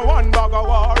bring your one bag of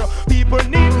war. People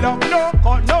need love, no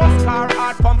cut, no scar.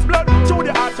 Heart pumps blood through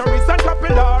the arteries and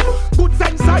capillary. Good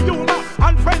sense of humor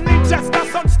and friendly gesture.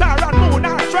 Sun, star and moon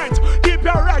are strength. Keep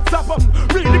your heads up,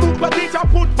 really move what teacher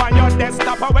put on your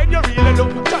desktop. And when you really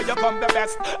look, sure you come the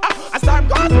best. As time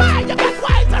goes by, you get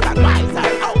wiser and wiser.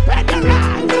 Open your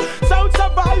eyes, sound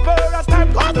survivor. As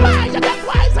time goes by, you get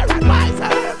wiser and wiser.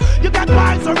 You get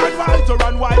wiser and wiser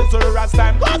and wiser. As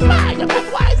time goes by, you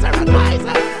get wiser and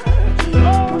wiser.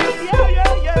 Oh, yeah,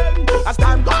 yeah, yeah. As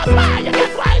time goes by, you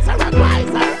get wiser and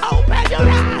wiser. Open your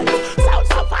eyes, sound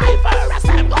survivor. As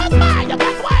time goes by, you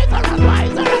get wiser and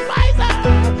wiser and wiser.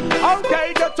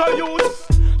 Okay, get to youth.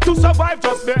 To survive,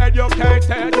 just be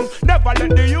educated. Never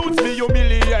let the youth be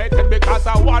humiliated. Because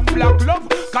of one black love,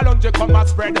 Kalonji come and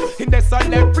spread. In the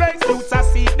solid place, youths are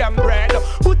seek them bread.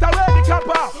 Put away the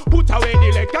copper, put away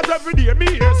the leg. Cause every day me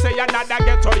hear say another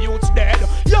ghetto youths dead.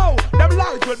 Yo, them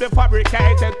lies will be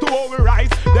fabricated to our rise.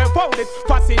 They found it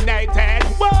fascinated.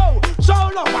 Whoa,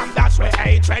 show love and that's where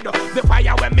hatred. The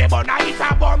fire when me burn, I hit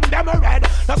a bomb, them red.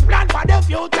 Just plan for the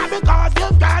future because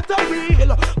you've got a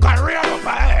real career up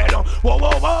ahead. Whoa,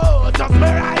 whoa, whoa, just be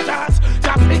righteous,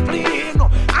 just be clean,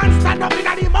 and stand up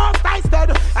in the most high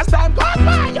stead. As time goes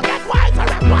by, you get wiser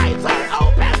and wiser.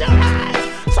 Open your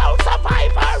eyes, so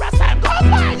survivor. As time goes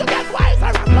by, you get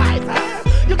wiser and wiser.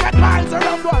 You get wiser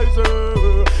and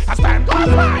wiser. As time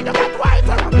goes by, you get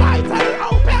wiser and wiser.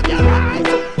 Open your eyes,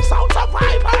 so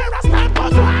survivor. As time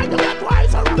goes by, you get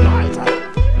wiser and wiser.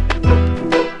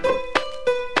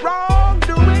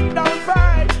 Wrongdoing don't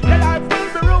pay, your life will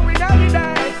be ruined every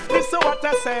day. Listen what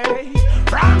I say.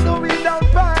 Wrongdoing don't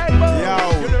pay. Yo,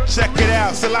 check it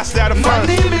out. Selassie the first. My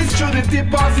name is Trinity,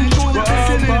 passing through the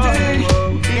vicinity.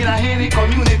 In a any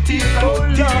community,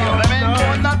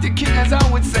 not the king as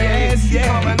I would say.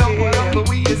 Coming up with all the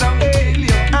weeds, I will kill you.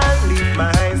 I lift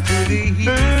my eyes to the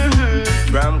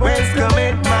east. From whence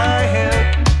cometh my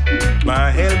help?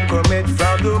 My help cometh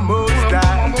from the Most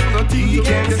High. He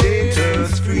can set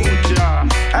us free.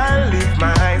 I lift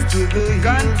my eyes to the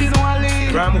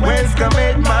east. From whence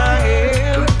cometh my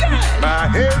help? My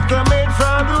help cometh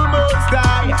from the Most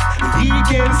High. He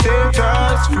can set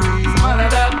us free. Man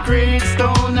of that great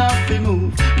stone have to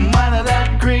move. Man of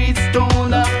that great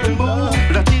stone have to move.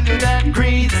 But I tell you that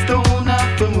great stone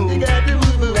have to move.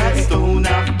 That stone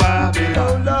of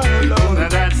Babylon.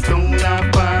 That stone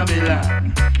of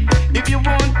Babylon. If you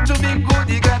want to be good,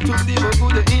 you got to live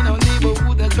good in a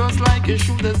neighborhood. Just like you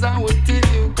should, as I would tell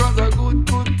you. Cause a good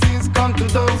things come to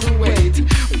those who wait.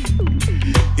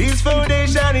 His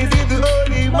foundation is in the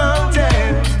holy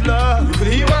mountains, Lord.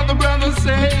 Hear what the brothers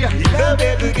say. The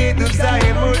better gate of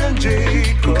Zion more than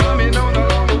Jacob. Coming on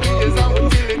along the ways, I will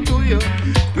tell it to you.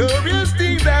 Glorious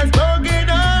things are spoken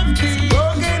of thee.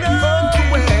 Spoken of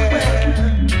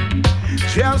thee.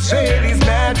 Shall share his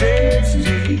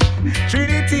majesty.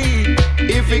 Trinity.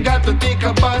 If you got to take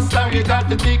a bus or you got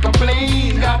to take a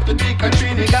plane, got to take a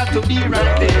train, you got to be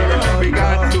right there. We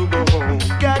got to go home.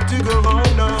 Got to go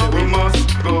home now. We must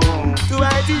go home. To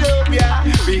Ethiopia.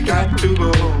 We got to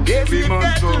go home. Yes, we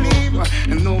must go home.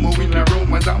 And no more in the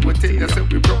Romans, I will tell you. So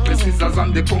we broke the scissors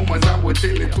and the comas, I will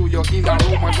tell it to you. In the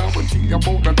Romans, I will tell you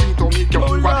about the thing to make you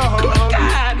move. Good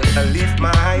God. I lift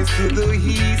my eyes to the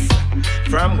east.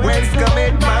 From whence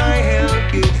cometh my help?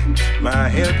 My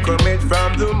help cometh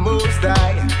from the Most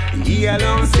High. He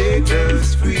alone set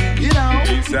us free.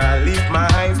 So I lift my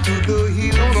eyes to the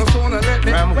hills.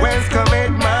 From whence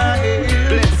cometh my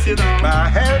help? My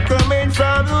help cometh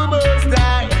from the Most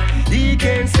High. He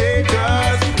can set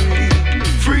us free.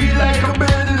 Free like a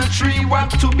bird in a tree.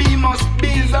 What to be must be.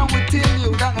 As I will tell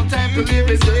you. Got no time to live.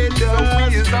 It's a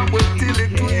ways. I will tell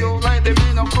it to you. Like them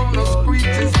in a corner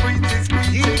screeches.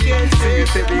 Sing it,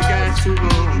 say we got to go.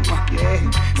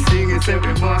 Sing it, say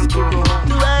want to go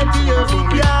home.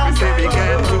 We say we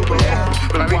got to go home.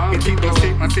 But I make me think the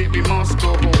same, I say we must go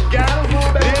home.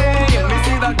 Hey, me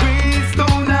see that grace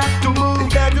don't have to move.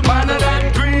 Man of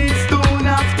that grace don't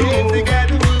have to move.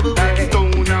 That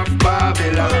stone of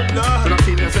Babylon. But I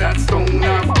feel you say that stone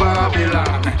of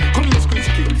Babylon. Come here, Squeeze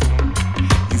Kings.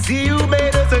 You see you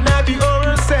made us and not the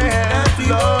ourselves.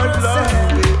 Lord, Lord.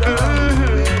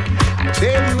 I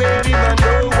tell you every man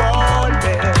no one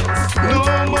else. No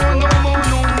more,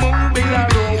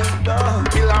 Billaro.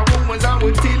 Billaro was I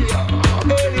would tell you.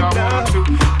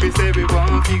 We say we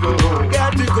want to go home.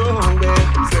 Got to go home, babe.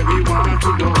 Say we want to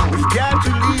go home. We got to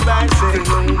leave, I say.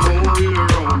 No more we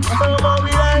roam. No more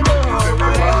we like go home. Say we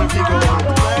want to go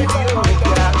home.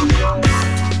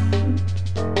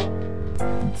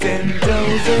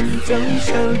 10,000 tongues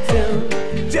shall tell,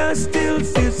 just still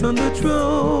sits on the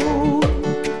throne.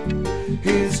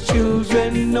 His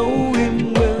children know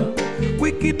him well.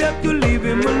 Wicked have to leave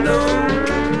him alone.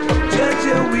 Judge,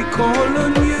 we call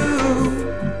on you,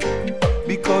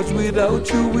 because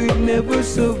without you we'd never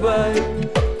survive.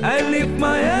 I lift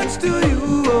my hands to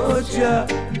you, oh Jah.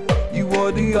 You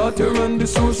are the author and the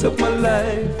source of my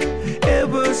life,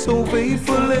 ever so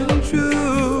faithful and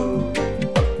true.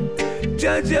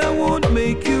 Judge, I won't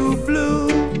make you blue.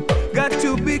 Got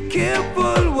to be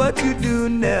careful what you do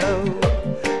now.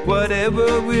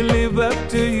 Whatever will live up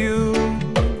to you.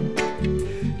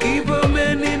 Evil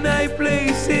men in high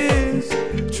places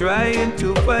trying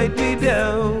to fight me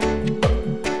down.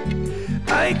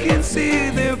 I can see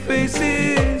their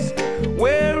faces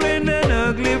wearing an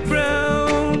ugly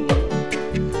frown.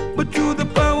 But through the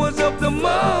powers of the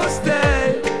Most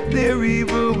High, their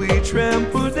evil we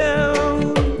trample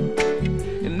down.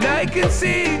 And I can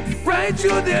see right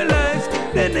through their lies,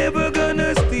 they're never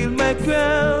gonna steal my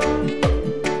crown.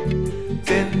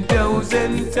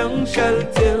 10,000 tongues shall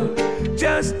tell,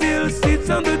 just still sits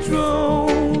on the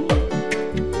throne.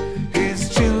 His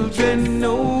children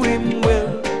know him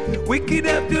well. Wicked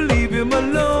have to leave him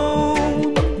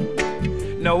alone.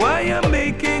 Now I am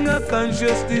making a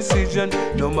conscious decision,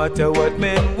 no matter what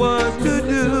men want to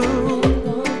do.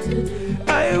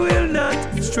 I will not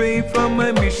stray from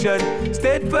my mission,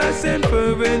 steadfast and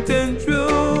fervent and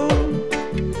true.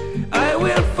 I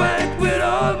will fight with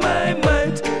all my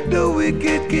might, the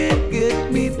wicked can't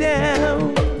get me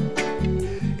down.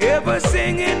 Ever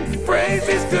singing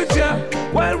praises to Jah,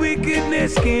 while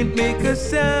wickedness can't make a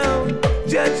sound.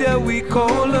 Jah, we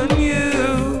call on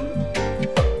you,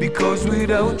 because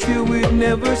without you we'd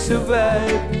never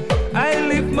survive. I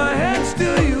lift my hands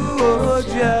to you, oh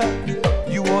Jah.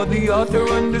 You are the author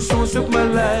and the source of my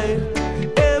life,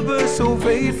 ever so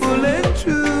faithful and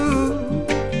true.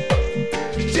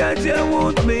 Jah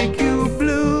won't make you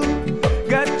blue.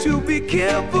 Got to be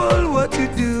careful what you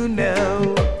do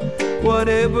now.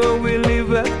 Whatever will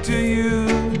live up to you.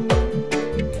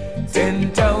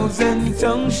 10,000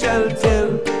 tongues shall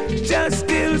tell, just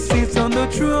still sits on the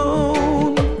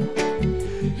throne.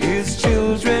 His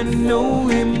children know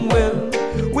him well.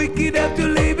 Wicked have to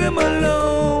leave him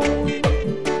alone.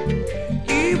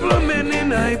 Evil men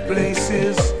in high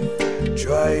places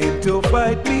trying to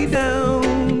fight me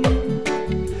down.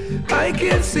 I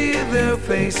can see their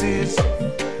faces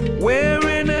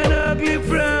wearing an ugly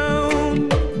frown.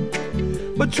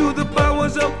 But through the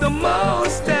powers of the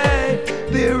Most High,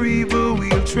 their evil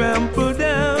we'll trample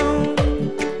down.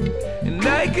 And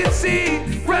I can see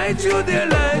right through their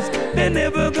lies, they're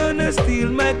never gonna steal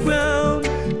my crown.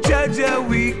 Jah,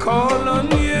 we call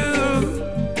on you,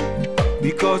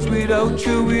 because without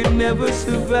you we'd never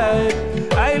survive.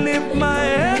 I lift my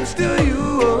hands to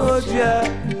you, oh Jah.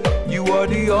 You are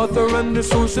the author and the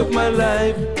source of my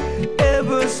life,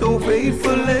 ever so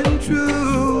faithful and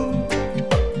true.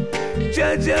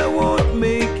 Jah won't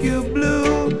make you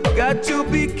blue. Got to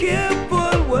be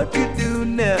careful what you do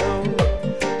now.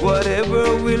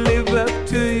 Whatever will live up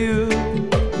to you.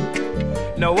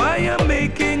 Now I am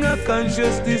making a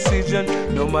conscious decision,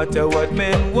 no matter what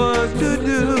men want to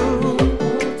do.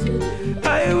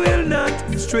 I will not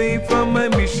stray from my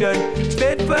mission,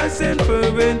 steadfast and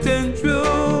fervent and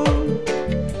true.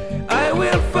 I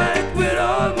will fight with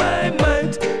all my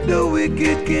might, the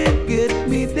wicked can't get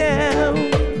me down.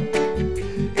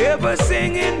 Ever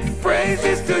singing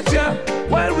praises to Jah,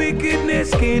 while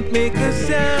wickedness can't make a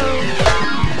sound.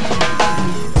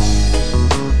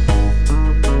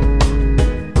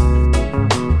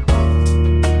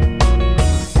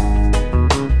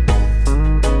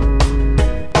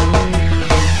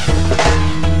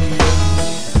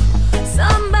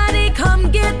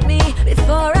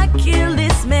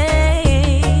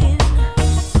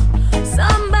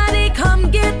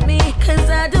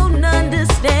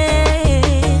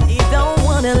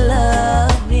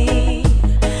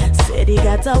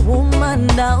 woman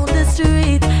down the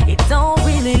street, he don't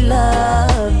really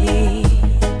love me.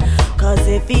 Cause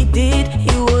if he did,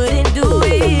 he wouldn't do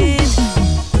it.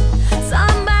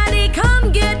 Somebody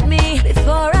come get me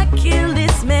before I kill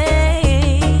this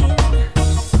man.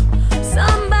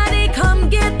 Somebody come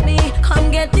get me,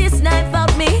 come get this knife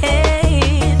out me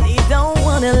hand. He don't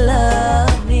wanna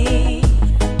love me.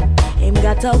 Him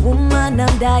got a woman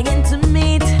I'm dying to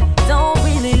meet, don't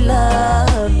really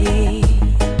love me.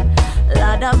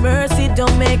 Lord of mercy,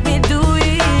 don't make me do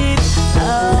it.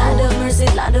 Oh,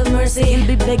 Lord of mercy, he'll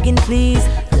be begging please.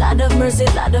 Lord of mercy,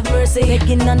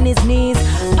 begging on his knees.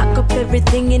 Pack up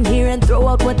everything in here and throw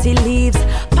out what he leaves.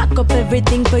 Pack up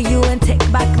everything for you and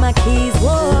take back my keys.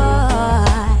 Whoa,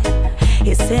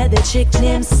 he said the chick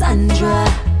named Sandra.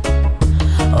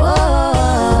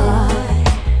 Oh,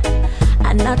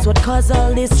 and that's what caused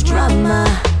all this drama.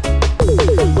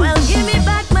 Well, give me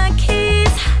back my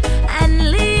keys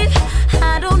and leave.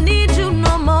 I don't need you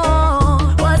no more.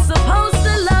 Was supposed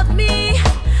to love me,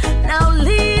 now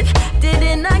leave.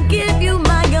 Didn't I give you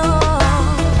my all?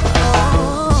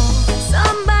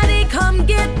 Somebody come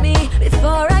get me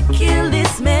before I kill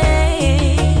this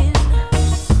man.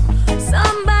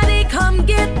 Somebody come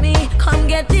get me, come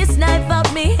get this knife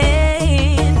out me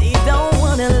hand. He don't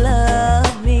wanna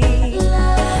love me.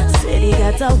 Said he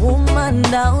got a woman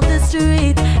down the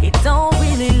street, he don't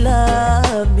really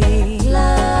love me.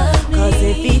 Cause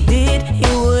if he did, he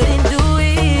wouldn't do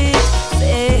it.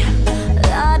 Say,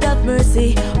 Lord of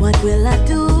mercy, what will I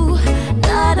do?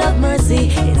 Lord of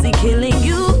mercy, is he killing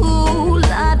you?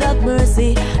 Lord of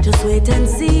mercy, just wait and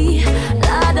see.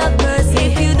 Lord of mercy,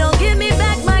 if you don't give me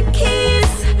back my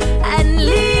keys and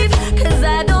leave, cause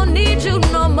I don't need you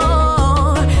no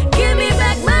more. Give me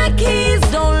back my keys,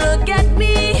 don't look at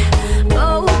me.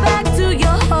 Go back to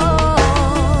your home.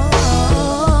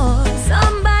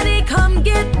 Somebody come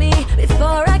get me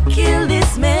before I kill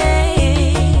this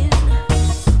man.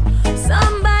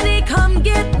 Somebody come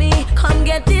get me, come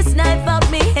get this knife out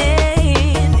me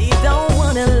hand. He don't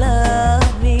wanna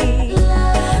love me.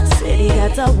 Said he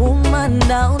got a woman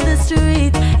down the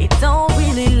street, he don't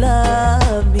really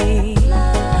love me.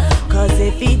 Cause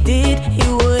if he did, he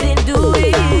wouldn't do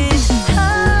it.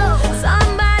 Oh,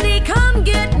 somebody come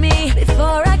get me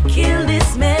before I kill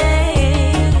this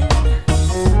man.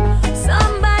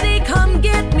 Somebody come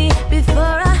get me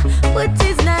before I put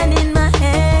his nine in my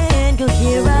hand. Go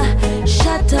hear a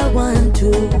shatter 1,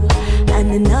 2,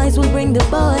 and the noise will bring the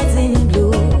boys in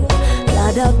blue.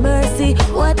 Lord of mercy,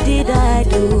 what did I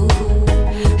do?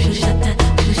 Shoulda shatta,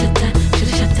 shoulda shatta,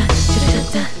 shoulda shatta, shoulda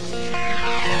shatta.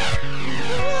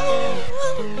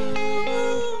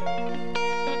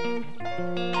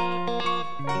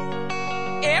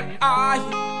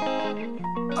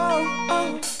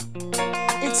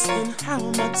 It's been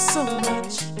hammered so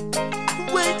much,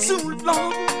 way too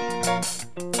long.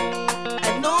 I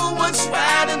know what's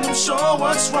right and I'm sure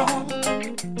what's wrong.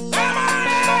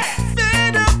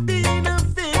 Fed up being a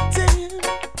victim,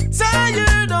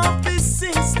 tired of this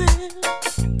system.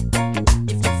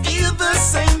 If you feel the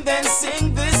same, then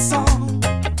sing this song.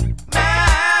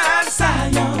 Mount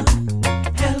Zion,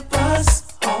 help us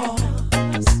all.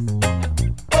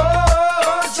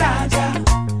 Oh, Jah,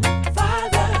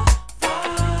 Father,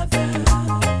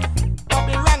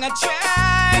 Babylon, I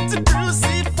tried to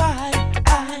crucify.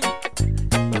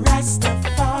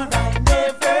 Rastafari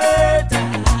never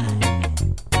die.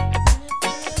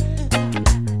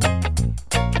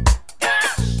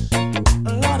 A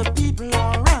lot of people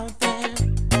are out there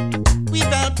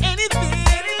without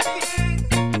anything.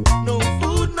 No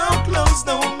food, no clothes,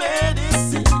 no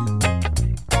medicine.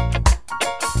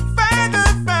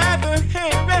 Father,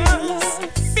 hear us.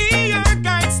 Be your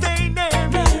guide, stay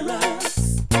near us.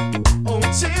 Oh,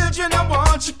 children, I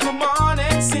want you, come on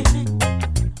and sing.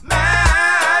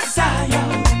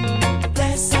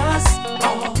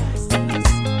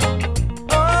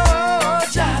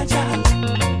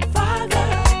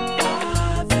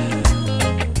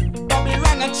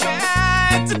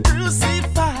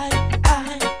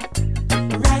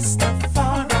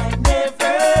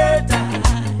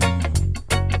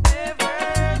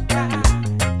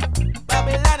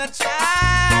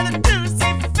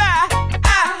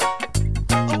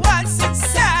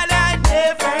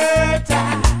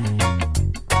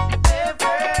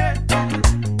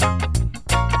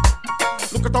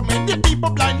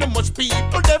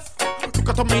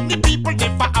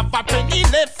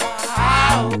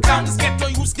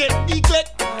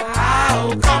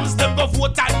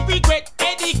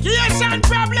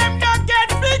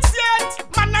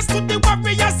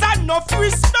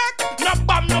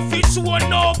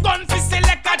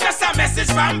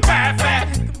 From perfect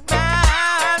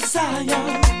Mount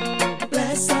Zion,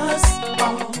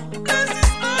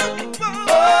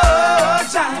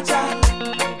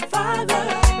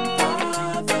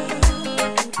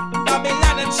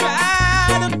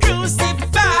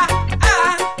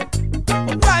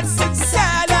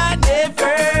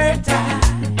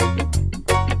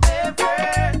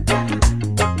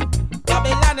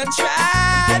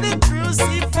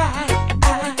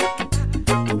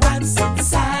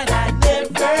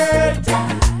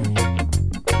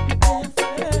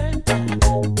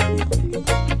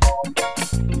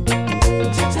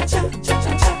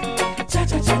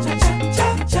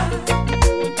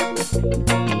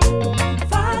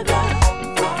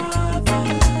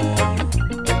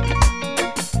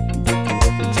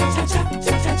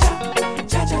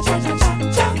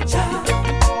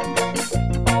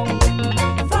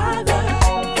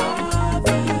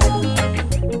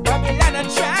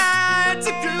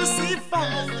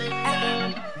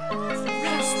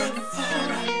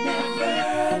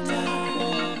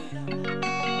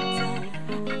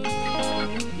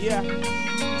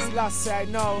 say I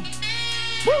know.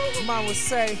 Man will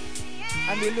say,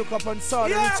 and they look up and saw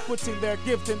the rich putting their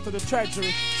gift into the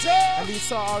treasury. And he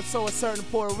saw also a certain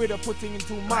poor widow putting in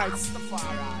 2 mites.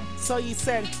 So he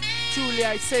said, truly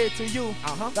I say to you,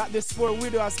 that this poor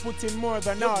widow has put in more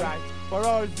than all. For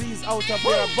all these out of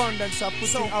their abundance are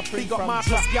putting offering from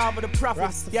Marcus Garvey the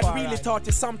prophet. He had really taught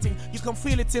you something. You can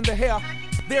feel it in the air.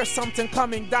 There's something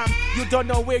coming, damn. You don't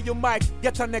know where you might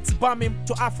get a next bombing.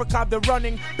 To Africa the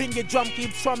running, bingy drum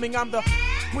keeps strumming. I'm the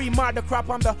cream of the crop,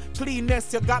 I'm the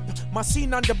cleanest. You got the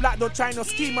machine on the block, don't try no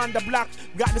scheme on the block.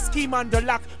 Got the scheme on the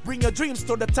lock, bring your dreams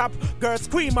to the top. Girls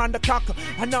scream on the cock,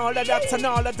 and all of that, and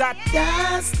all of that.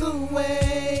 That's the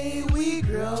way we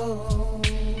grow.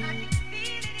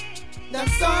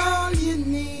 That's all you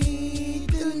need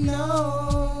to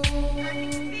know.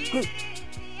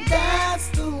 That's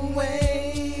the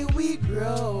way we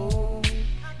grow.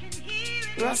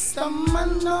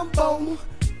 Rastaman no bow,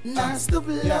 that's the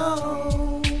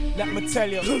blow. Let me tell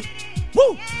you,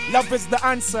 woo! Love is the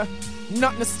answer,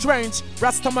 nothing strange.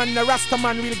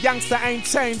 Rastaman, real gangster ain't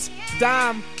changed.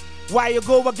 Damn, why you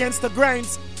go against the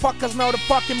grains? Fuckers know the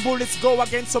fucking bullets go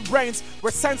against your brains.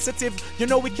 We're sensitive, you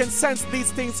know we can sense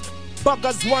these things.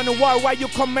 Buggers want a war, why you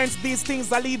commence these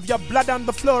things? I leave your blood on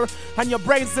the floor and your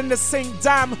brains in the sink,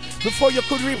 damn. Before you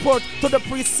could report to the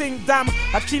precinct, damn.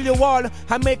 I kill you all,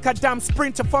 I make a damn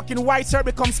sprint. Your fucking white shirt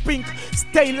becomes pink,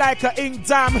 stain like a ink,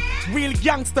 damn. Real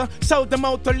gangster, show them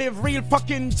how to live. Real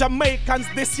fucking Jamaicans,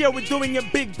 this year we're doing it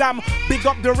big, damn. Big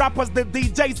up the rappers, the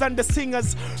DJs and the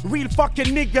singers. Real fucking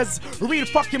niggas, real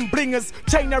fucking blingers.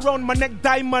 Chain around my neck,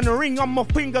 diamond ring on my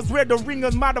fingers. We're the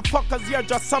ringers, motherfuckers, you're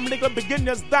just some little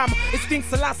beginners, damn. It's King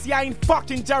Selassie, I ain't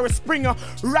fucking Jerry Springer.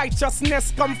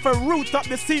 Righteousness come for root up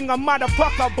the singer,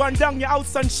 motherfucker. Burn down your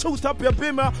house and shoot up your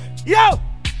bimmer. Yo!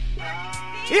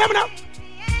 Hear me now?